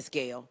 that's it, Miss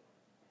Gail.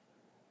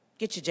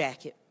 Get your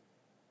jacket.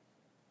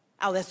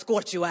 I'll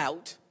escort you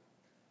out.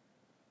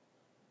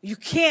 You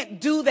can't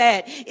do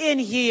that in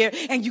here,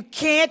 and you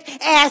can't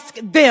ask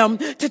them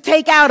to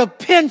take out a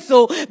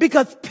pencil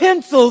because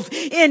pencils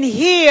in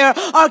here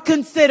are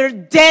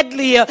considered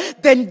deadlier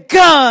than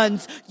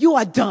guns. You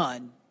are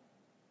done."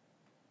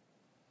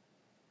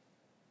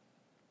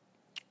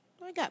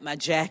 I got my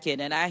jacket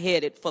and I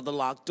headed for the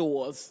locked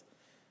doors.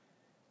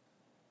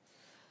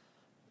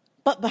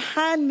 But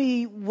behind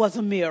me was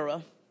a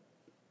mirror.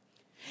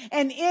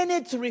 And in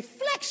its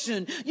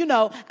reflection,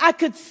 I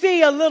could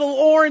see a little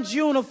orange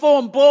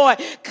uniform boy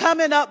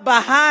coming up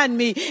behind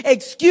me.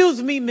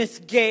 "Excuse me, Miss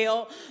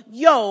Gail.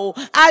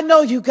 I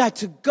know you got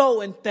to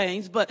go and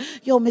things, but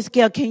Miss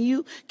Gail,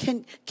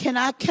 can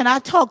I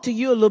talk to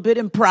you a little bit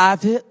in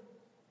private?"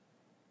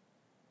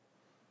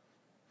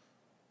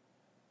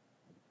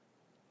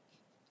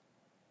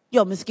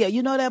 Miss Gail,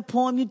 you know that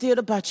poem you did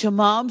about your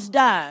mom's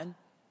dying?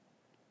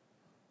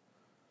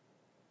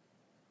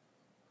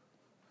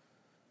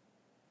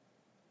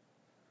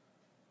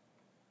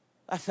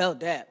 I felt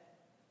that.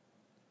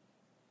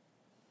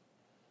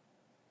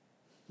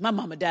 My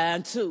mama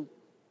died too.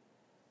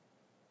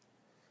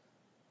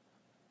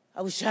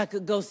 I wish I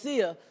could go see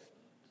her.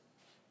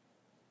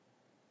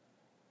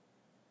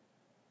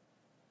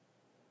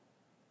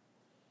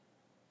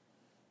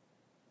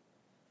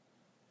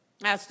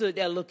 I stood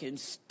there looking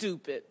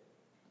stupid.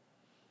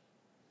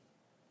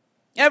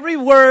 Every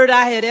word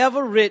I had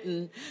ever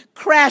written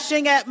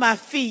crashing at my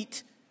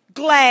feet.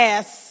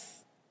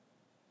 Glass.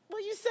 What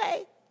do you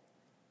say?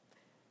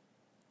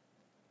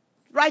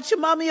 Write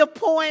your mommy a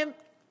poem?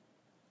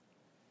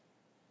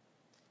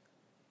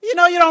 You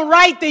don't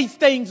write these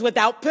things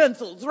without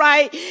pencils,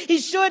 right? He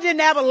sure didn't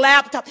have a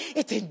laptop.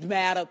 It didn't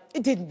matter.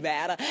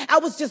 I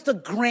was just a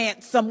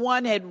grant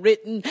someone had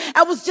written.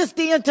 I was just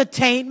the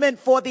entertainment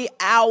for the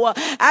hour.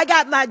 I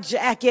got my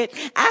jacket.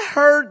 I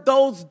heard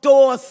those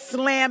doors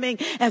slamming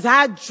as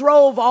I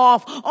drove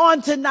off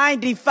onto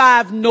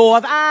 95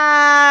 North.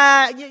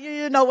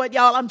 You know what,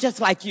 y'all? I'm just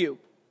like you.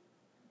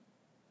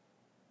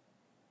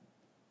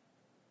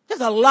 There's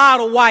a lot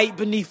of white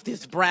beneath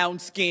this brown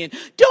skin.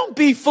 Don't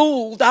be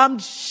fooled. I'm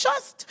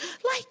just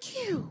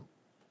like you.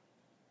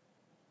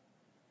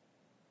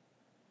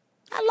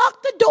 I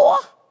locked the door.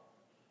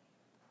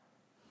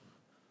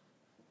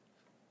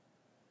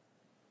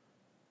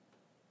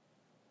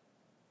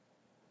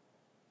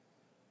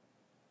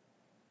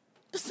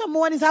 But some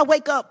mornings I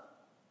wake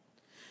up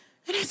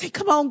and I say,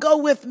 "Come on, go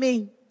with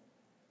me.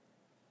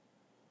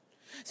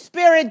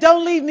 Spirit,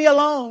 don't leave me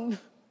alone.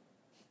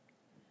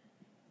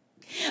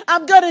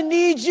 I'm going to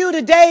need you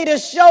today to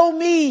show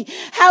me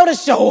how to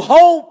show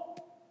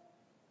hope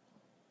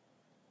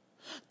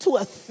to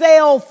a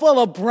cell full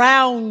of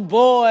brown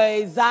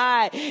boys.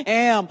 I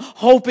am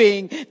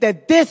hoping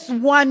that this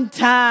one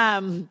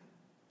time,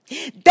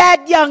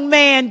 that young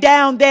man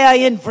down there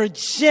in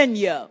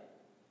Virginia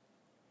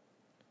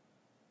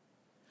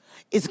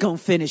is going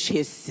to finish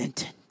his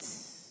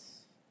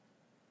sentence."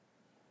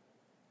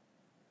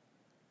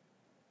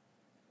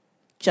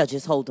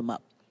 Judges, hold him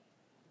up.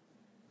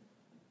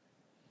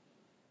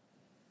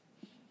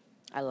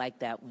 I like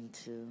that one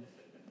too.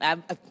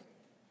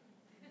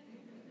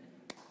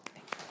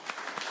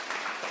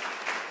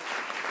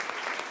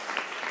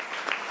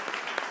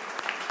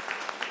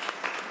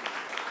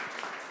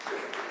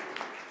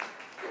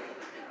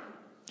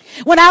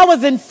 When I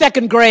was in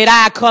second grade,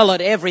 I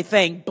colored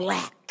everything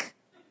black.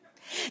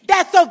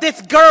 That's so this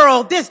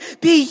girl, this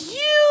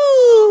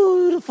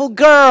beautiful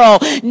girl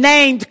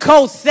named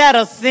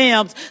Cosetta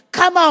Sims.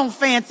 Come on,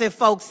 fancy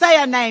folks. Say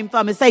her name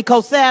for me. Say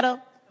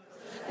Cosetta.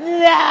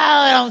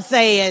 No, don't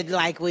say it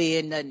like we're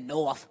in the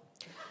North.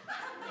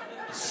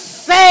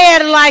 Say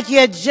it like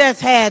you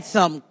just had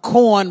some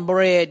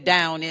cornbread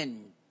down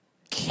in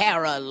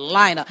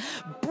Carolina.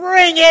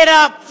 Bring it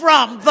up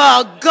from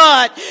the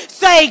gut.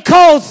 Say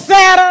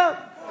Cosetta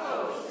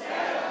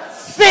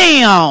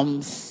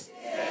Sims.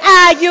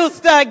 I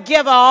used to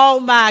give her all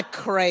my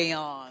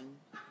crayon.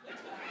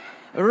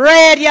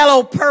 Red,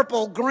 yellow,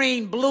 purple,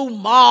 green, blue,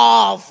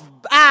 mauve.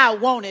 I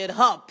wanted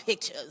her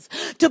pictures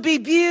to be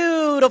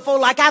beautiful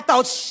like I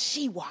thought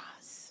she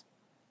was.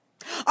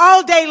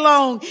 All day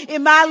long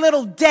in my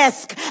little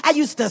desk, I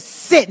used to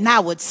sit and I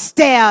would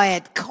stare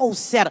at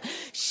Cosetta.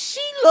 She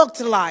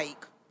looked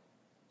like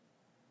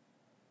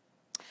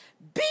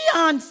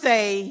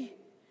Beyonce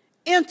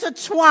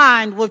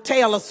intertwined with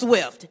Taylor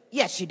Swift.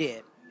 Yes, she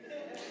did.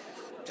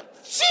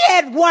 She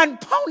had one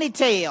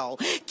ponytail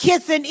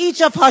kissing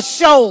each of her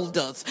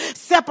shoulders,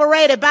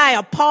 separated by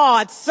a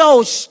part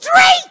so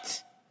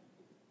straight.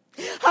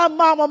 Her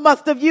mama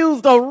must have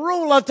used a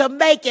ruler to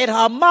make it.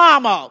 Her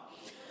mama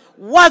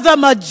was a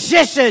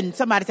magician.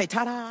 Somebody say,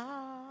 ta-da.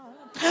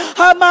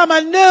 Her mama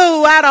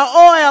knew how to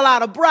oil, how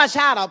to brush,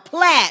 how to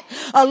plait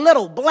a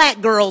little black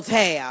girl's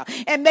hair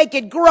and make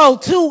it grow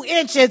 2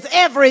 inches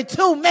every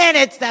 2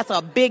 minutes. That's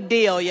a big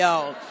deal,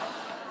 y'all.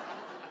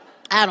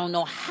 I don't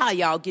know how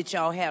y'all get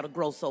y'all hair to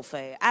grow so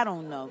fast. I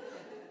don't know.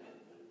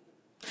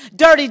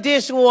 Dirty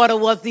dishwater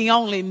was the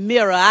only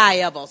mirror I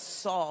ever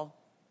saw.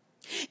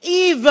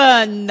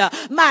 Even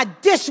my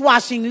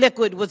dishwashing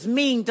liquid was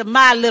mean to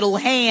my little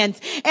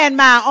hands and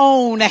my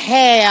own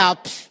hair.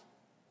 Pfft.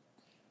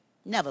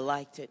 Never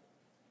liked it.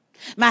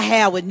 My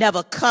hair would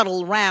never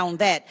cuddle round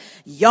that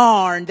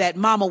yarn that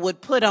mama would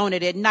put on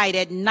it at night.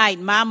 At night,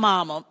 my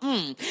mama,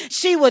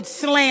 she would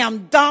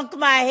slam dunk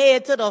my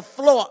head to the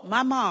floor.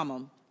 My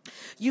mama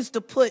used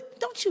to put,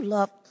 don't you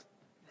love how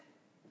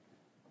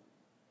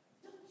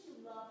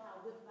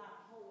with my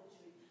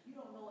poetry, you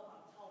don't know if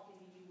I'm talking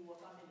to you or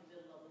if I'm in the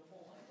middle of the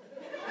poem.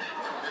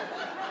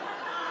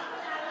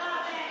 I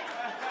love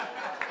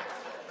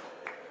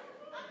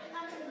it.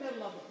 I'm in the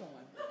middle of the poem.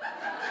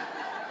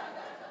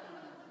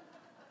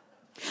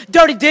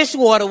 Dirty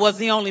dishwater was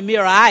the only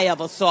mirror I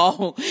ever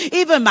saw.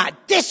 Even my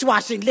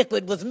dishwashing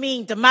liquid was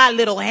mean to my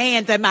little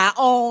hands and my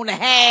own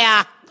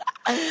hair.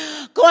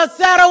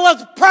 Cosetta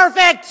was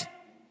perfect.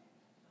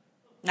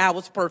 I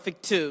was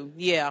perfect too.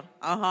 Yeah.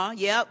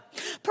 Yep.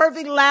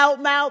 Perfect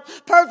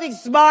loudmouth, perfect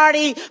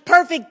smarty,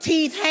 perfect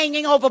teeth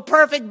hanging over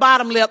perfect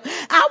bottom lip.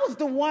 I was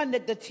the one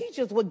that the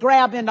teachers would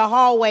grab in the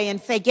hallway and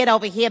say, get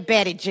over here,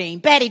 Betty Jean.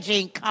 Betty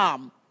Jean,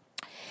 come.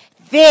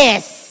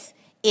 This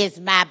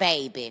is my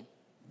baby.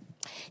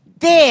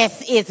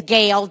 This is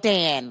Gail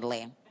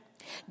Danley.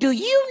 Do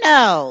you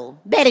know,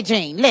 Betty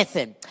Jean,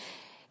 listen.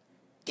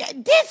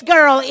 This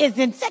girl is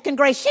in 2nd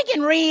grade. She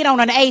can read on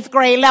an 8th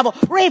grade level.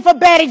 Read for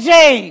Betty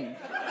Jean.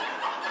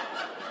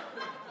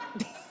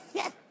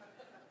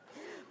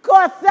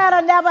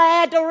 Cosetta never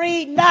had to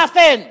read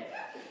nothing.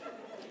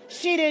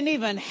 She didn't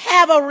even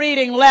have a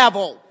reading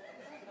level.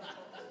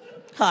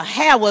 Her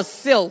hair was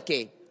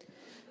silky.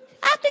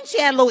 I think she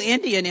had a little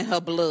Indian in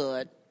her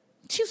blood.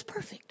 She was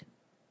perfect.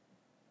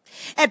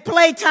 At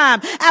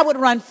playtime, I would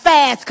run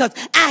fast because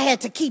I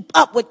had to keep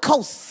up with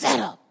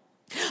Cosetta.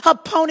 Her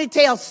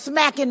ponytail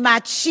smacking my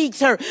cheeks,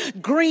 her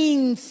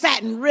green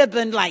satin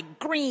ribbon like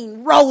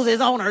green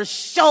roses on her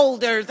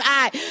shoulders.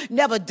 I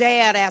never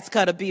dared ask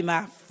her to be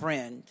my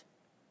friend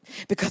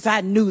because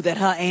I knew that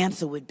her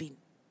answer would be,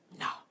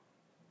 no,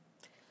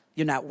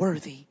 you're not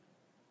worthy.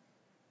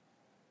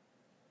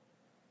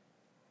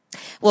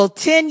 Well,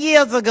 10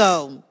 years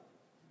ago,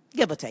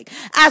 give or take,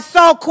 I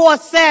saw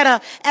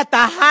Cosetta at the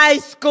high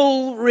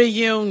school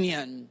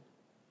reunion.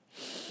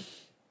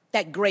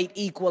 That great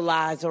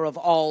equalizer of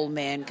all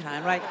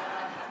mankind, right?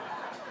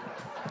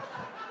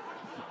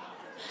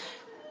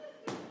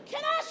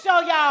 Can I show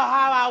y'all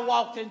how I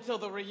walked into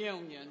the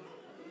reunion?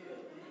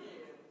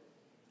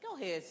 Go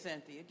ahead,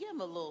 Cynthia. Give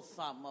him a little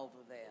something over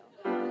there.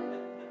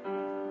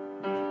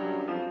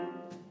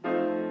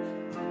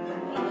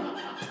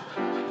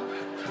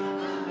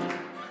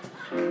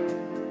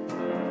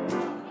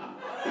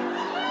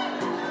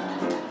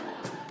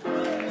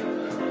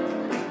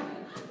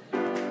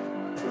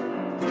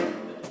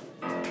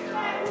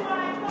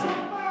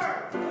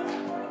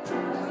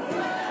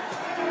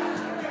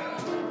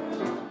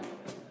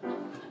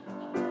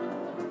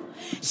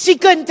 She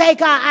couldn't take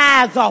her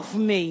eyes off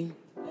me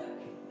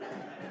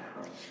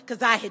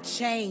because I had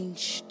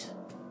changed.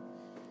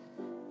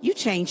 You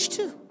changed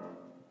too,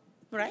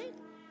 right?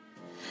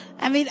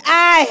 I mean,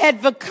 I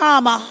had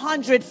become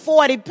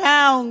 140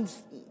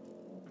 pounds,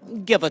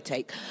 give or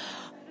take,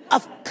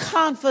 of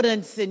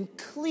confidence and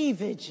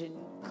cleavage and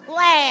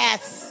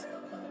class.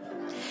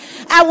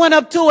 I went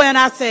up to her and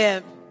I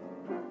said,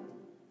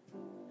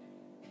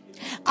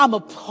 I'm a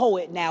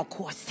poet now,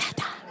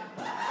 Cosetta.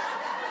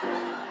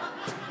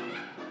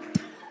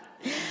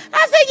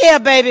 I said, yeah,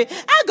 baby,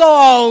 I go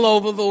all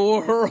over the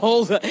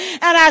world and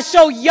I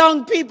show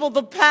young people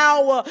the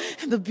power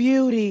and the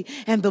beauty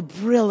and the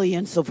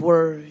brilliance of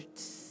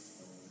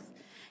words.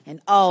 And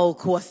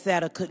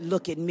Corsetta could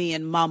look at me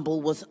and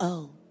mumble was,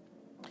 well,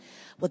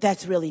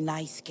 that's really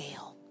nice,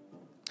 Gail.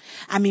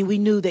 I mean, we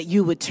knew that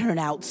you would turn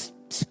out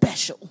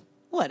special.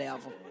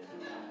 Whatever.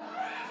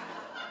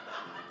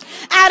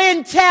 I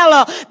didn't tell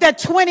her that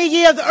 20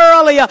 years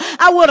earlier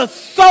I would have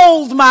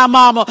sold my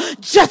mama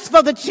just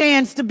for the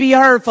chance to be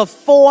heard for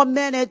 4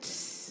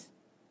 minutes.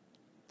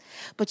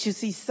 But you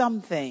see,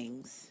 some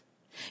things,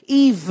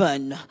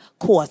 even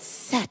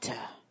Corsetta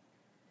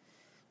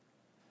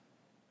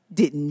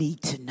didn't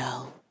need to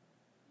know.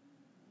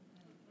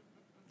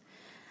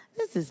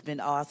 This has been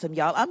awesome,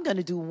 y'all. I'm going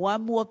to do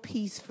one more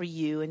piece for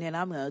you, and then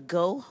I'm going to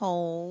go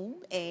home,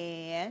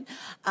 and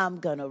I'm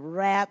going to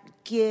wrap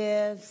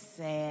gifts,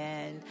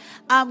 and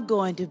I'm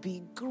going to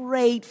be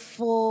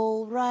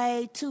grateful,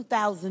 right?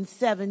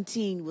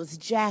 2017 was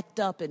jacked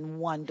up and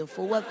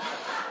wonderful.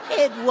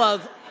 It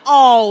was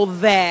all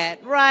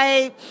that,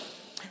 right?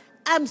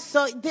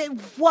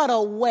 What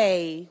a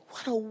way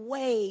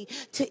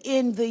to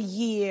end the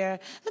year.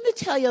 Let me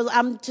tell you,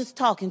 I'm just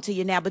talking to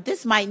you now, but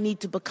this might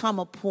need to become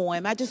a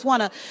poem. I just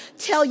want to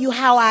tell you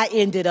how I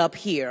ended up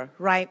here,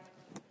 right?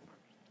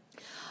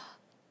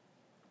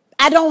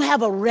 I don't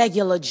have a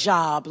regular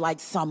job like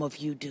some of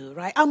you do,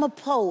 right? I'm a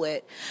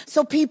poet.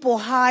 So people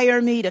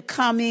hire me to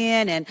come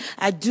in and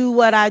I do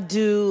what I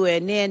do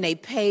and then they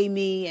pay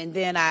me and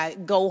then I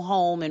go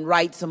home and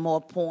write some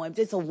more poems.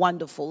 It's a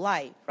wonderful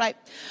life, right?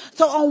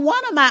 So on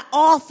one of my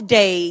off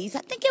days, I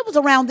think it was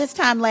around this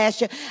time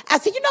last year, I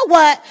said, you know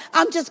what?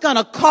 I'm just going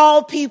to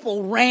call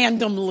people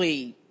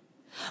randomly.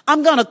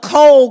 I'm going to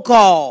cold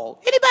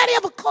call. Anybody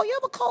ever call? You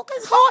ever call?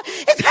 It's hard.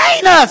 It's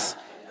heinous.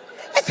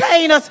 It's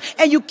heinous,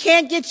 and you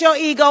can't get your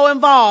ego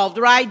involved,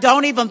 right?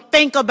 Don't even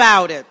think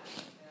about it.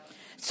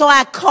 So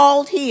I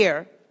called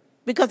here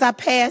because I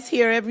pass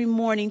here every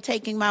morning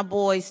taking my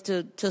boys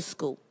to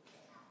school.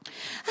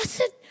 I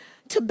said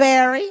to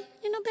Barry,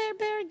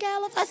 Barry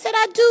Gallup, I said,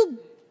 I do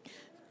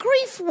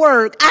grief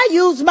work. I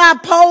use my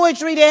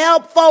poetry to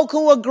help folk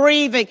who are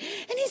grieving.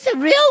 And he said,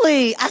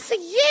 really? I said,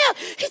 yeah.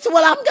 He said,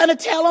 well, I'm going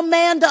to tell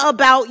Amanda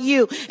about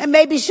you, and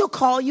maybe she'll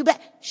call you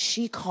back.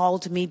 She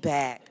called me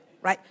back,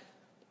 right?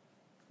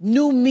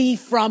 Knew me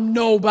from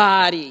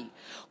nobody.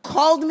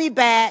 Called me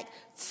back.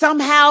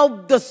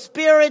 Somehow the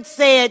Spirit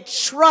said,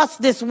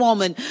 trust this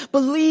woman.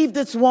 Believe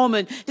this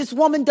woman. This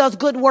woman does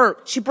good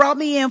work. She brought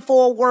me in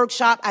for a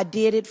workshop. I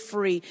did it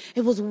free.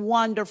 It was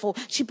wonderful.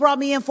 She brought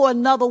me in for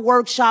another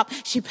workshop.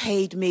 She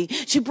paid me.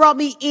 She brought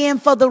me in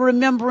for the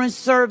remembrance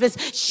service.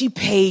 She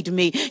paid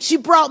me. She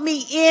brought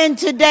me in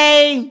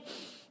today.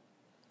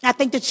 I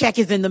think the check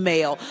is in the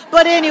mail.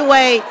 But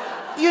anyway,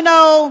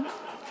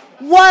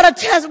 what a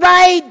test,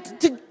 right?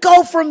 To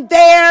go from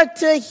there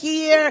to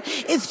here,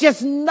 it's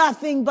just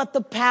nothing but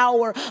the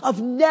power of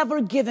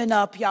never giving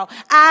up, y'all.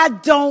 I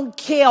don't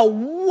care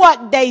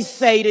what they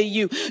say to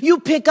you. You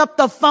pick up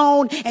the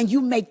phone and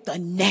you make the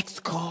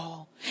next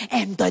call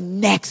and the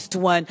next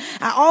one.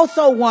 I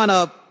also want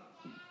to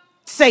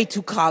say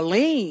to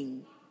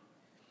Colleen,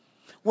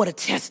 what a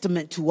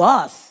testament to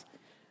us,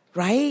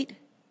 right?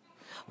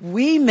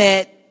 We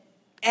met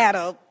at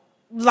a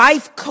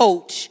life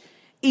coach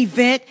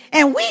event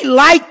and we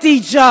liked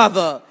each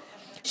other.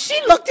 She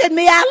looked at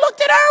me, I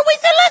looked at her, we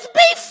said, let's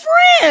be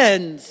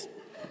friends.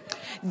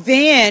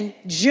 Then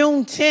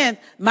June 10th,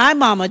 my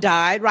mama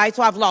died, right?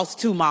 So I've lost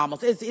 2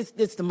 mamas.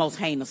 It's the most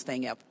heinous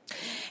thing ever.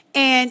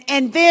 And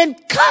then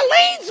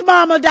Colleen's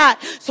mama died.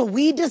 So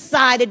we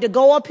decided to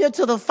go up here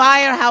to the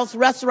Firehouse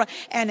restaurant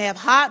and have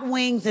hot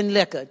wings and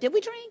liquor. Did we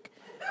drink?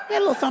 We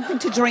had a little something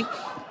to drink.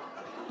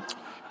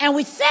 And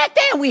we sat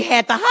there and we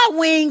had the hot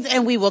wings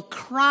and we were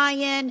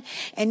crying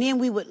and then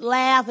we would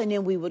laugh and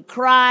then we would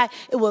cry.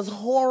 It was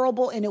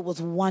horrible and it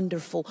was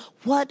wonderful.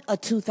 What a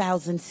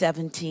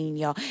 2017,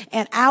 y'all.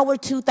 And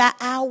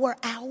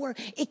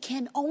it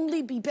can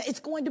only be,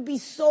 it's going to be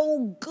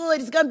so good.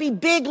 It's going to be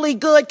bigly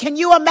good. Can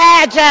you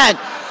imagine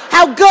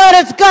how good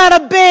it's going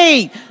to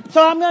be?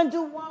 So I'm going to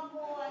do one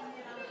more and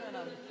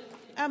then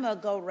I'm going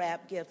to go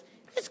wrap gifts.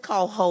 It's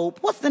called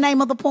Hope. What's the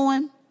name of the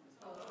poem?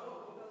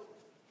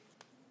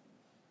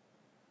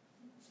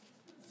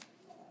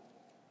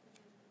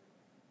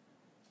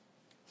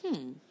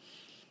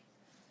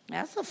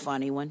 That's a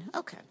funny one.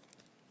 Okay.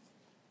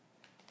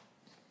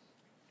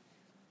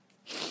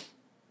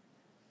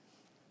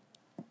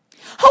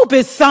 Hope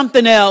is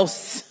something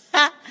else.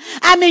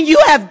 I mean,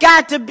 you have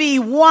got to be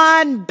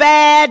one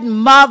bad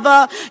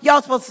mother.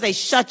 Y'all supposed to say,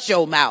 shut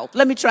your mouth.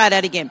 Let me try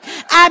that again.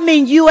 I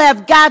mean, you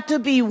have got to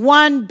be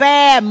one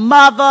bad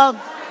mother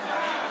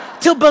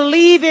to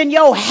believe in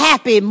your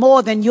happy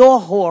more than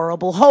your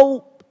horrible.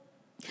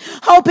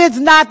 Hope is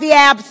not the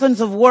absence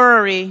of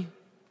worry.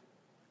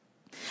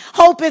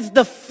 Hope is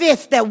the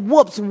fist that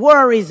whoops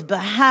worries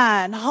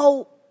behind.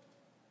 Hope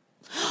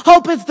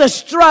is the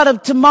strut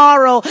of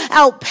tomorrow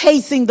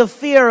outpacing the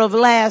fear of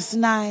last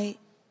night.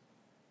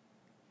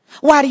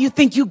 Why do you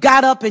think you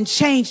got up and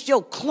changed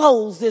your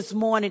clothes this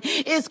morning?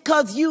 It's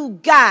because you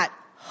got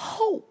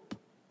hope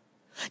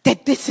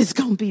that this is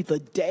going to be the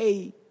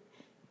day.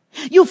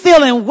 You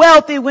feeling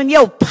wealthy when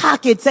your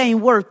pockets ain't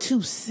worth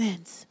 2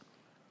 cents.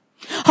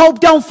 Hope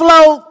don't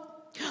float.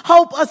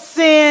 Hope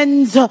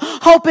ascends.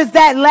 Hope is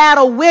that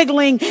ladder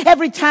wiggling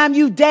every time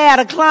you dare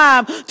to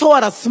climb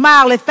toward a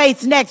smiley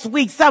face next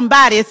week.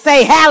 Somebody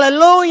say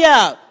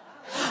hallelujah.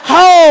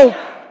 Hope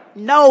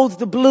knows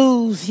the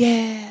blues,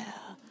 yeah.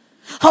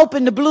 Hope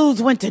and the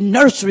blues went to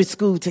nursery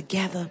school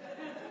together.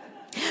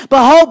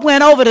 But Hope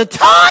went over to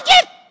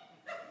Target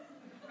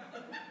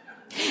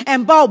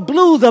and bought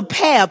Blues a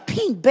pair of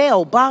pink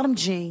bell-bottom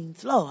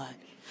jeans. Lord,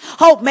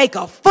 Hope make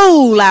a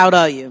fool out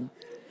of you.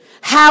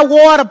 High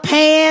water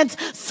pants,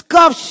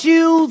 scuffed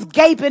shoes,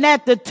 gaping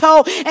at the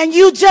toe, and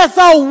you just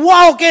are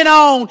walking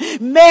on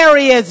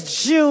merry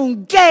as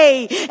June,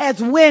 gay as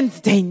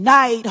Wednesday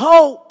night.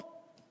 Hope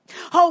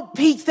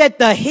peeks at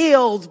the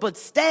hills but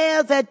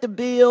stares at the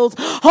bills.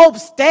 Hope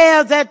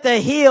stares at the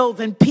hills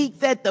and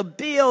peeks at the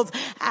bills.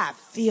 I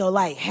feel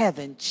like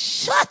having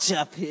church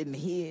up in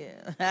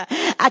here.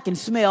 I can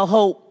smell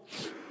hope.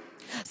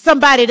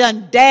 Somebody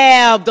done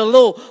dabbed a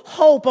little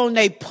hope on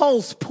their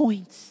pulse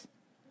points.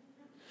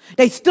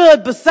 They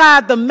stood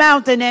beside the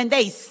mountain and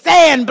they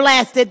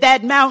sandblasted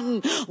that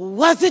mountain.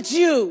 Was it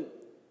you?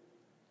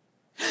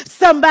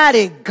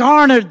 Somebody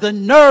garnered the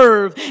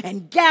nerve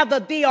and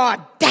gathered the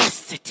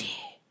audacity,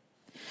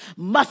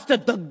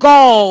 mustered the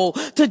gall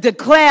to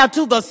declare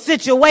to the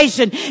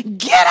situation,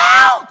 get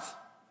out!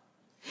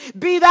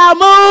 Be thou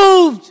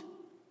moved!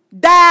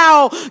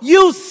 Thou,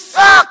 you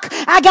suck!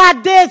 I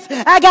got this,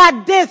 I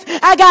got this,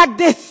 I got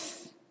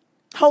this.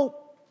 Hope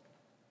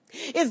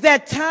is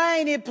that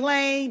tiny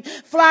plane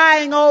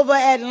flying over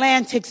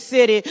Atlantic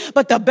City,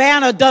 but the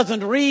banner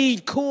doesn't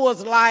read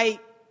Coors Light.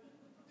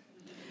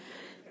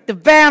 The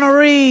banner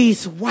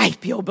reads,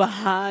 wipe your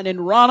behind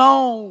and run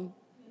on.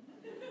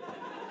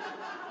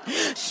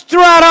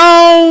 Strut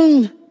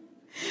on.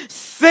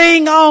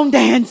 Sing on,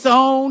 dance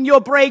on. Your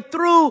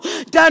breakthrough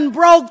done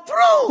broke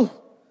through.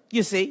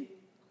 You see?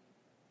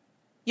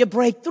 Your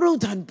breakthrough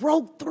done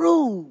broke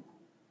through.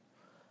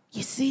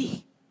 You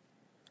see?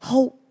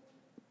 Hope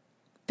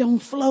don't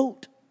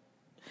float.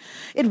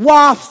 It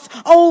wafts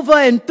over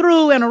and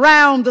through and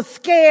around the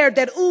scare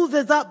that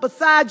oozes up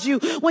beside you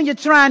when you're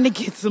trying to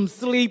get some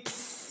sleep.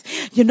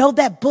 You know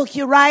that book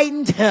you're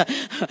writing?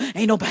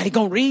 Ain't nobody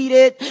gonna read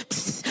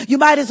it. You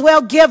might as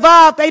well give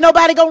up. Ain't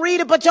nobody gonna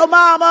read it but your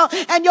mama,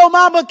 and your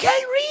mama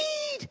can't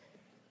read.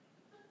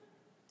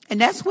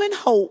 And that's when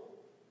hope,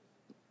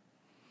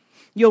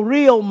 your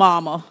real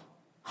mama,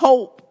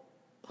 hope,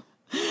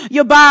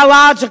 your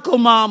biological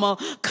mama,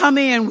 come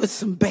in with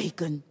some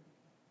bacon,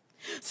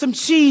 some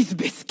cheese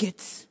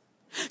biscuits,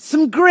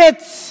 some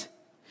grits,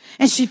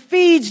 and she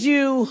feeds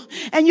you,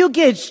 and you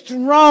get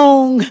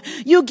strong.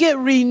 You get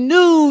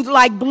renewed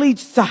like bleached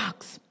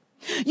socks.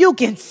 You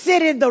can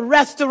sit in the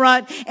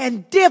restaurant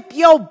and dip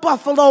your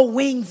buffalo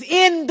wings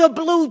in the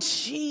blue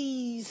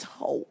cheese.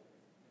 Hope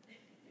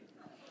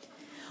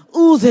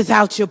oozes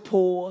out your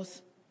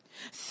pores,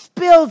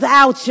 spills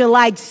out you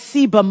like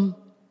sebum,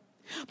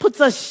 puts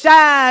a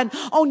shine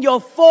on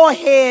your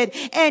forehead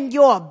and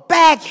your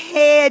back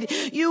head.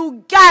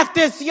 You got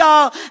this,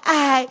 y'all.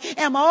 I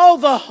am all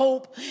the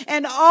hope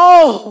and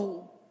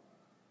all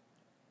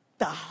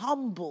the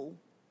humble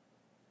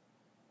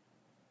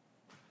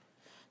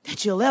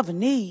that you'll ever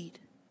need.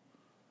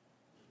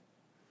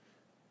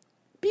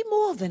 Be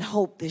more than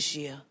hope this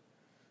year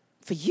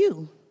for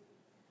you.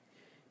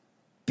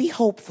 Be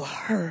hope for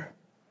her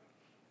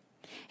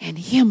and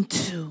him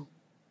too.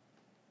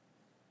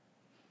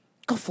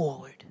 Go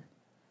forward.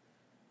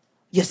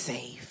 You're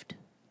saved.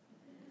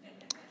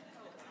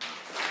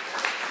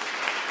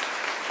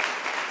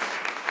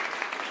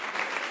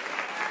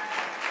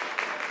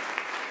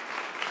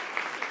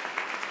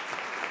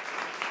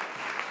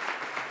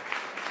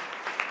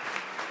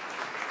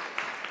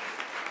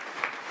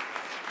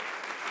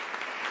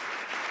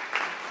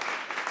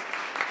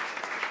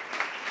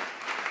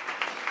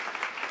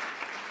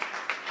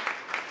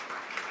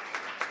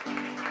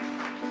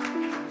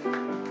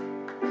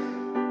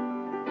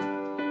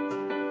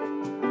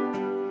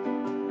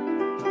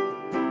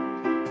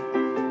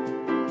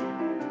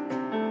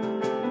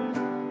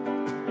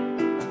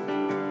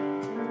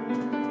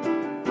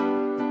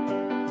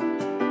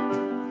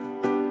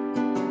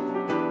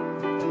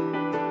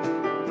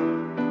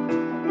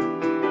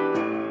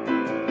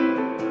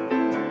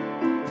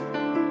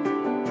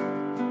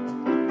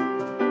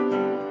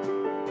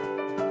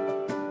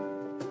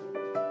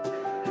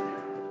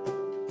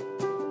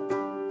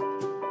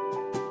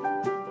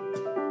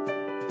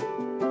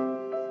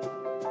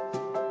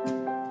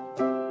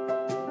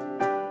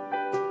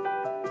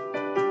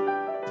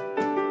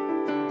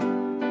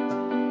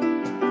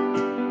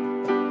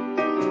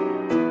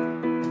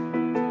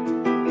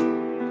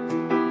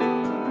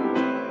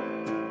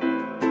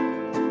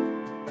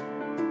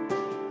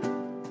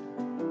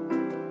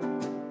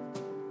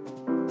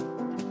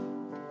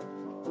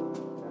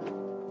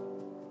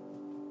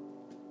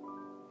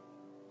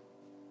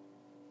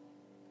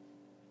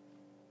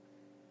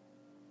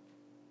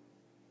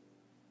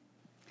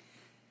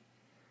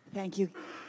 Thank you.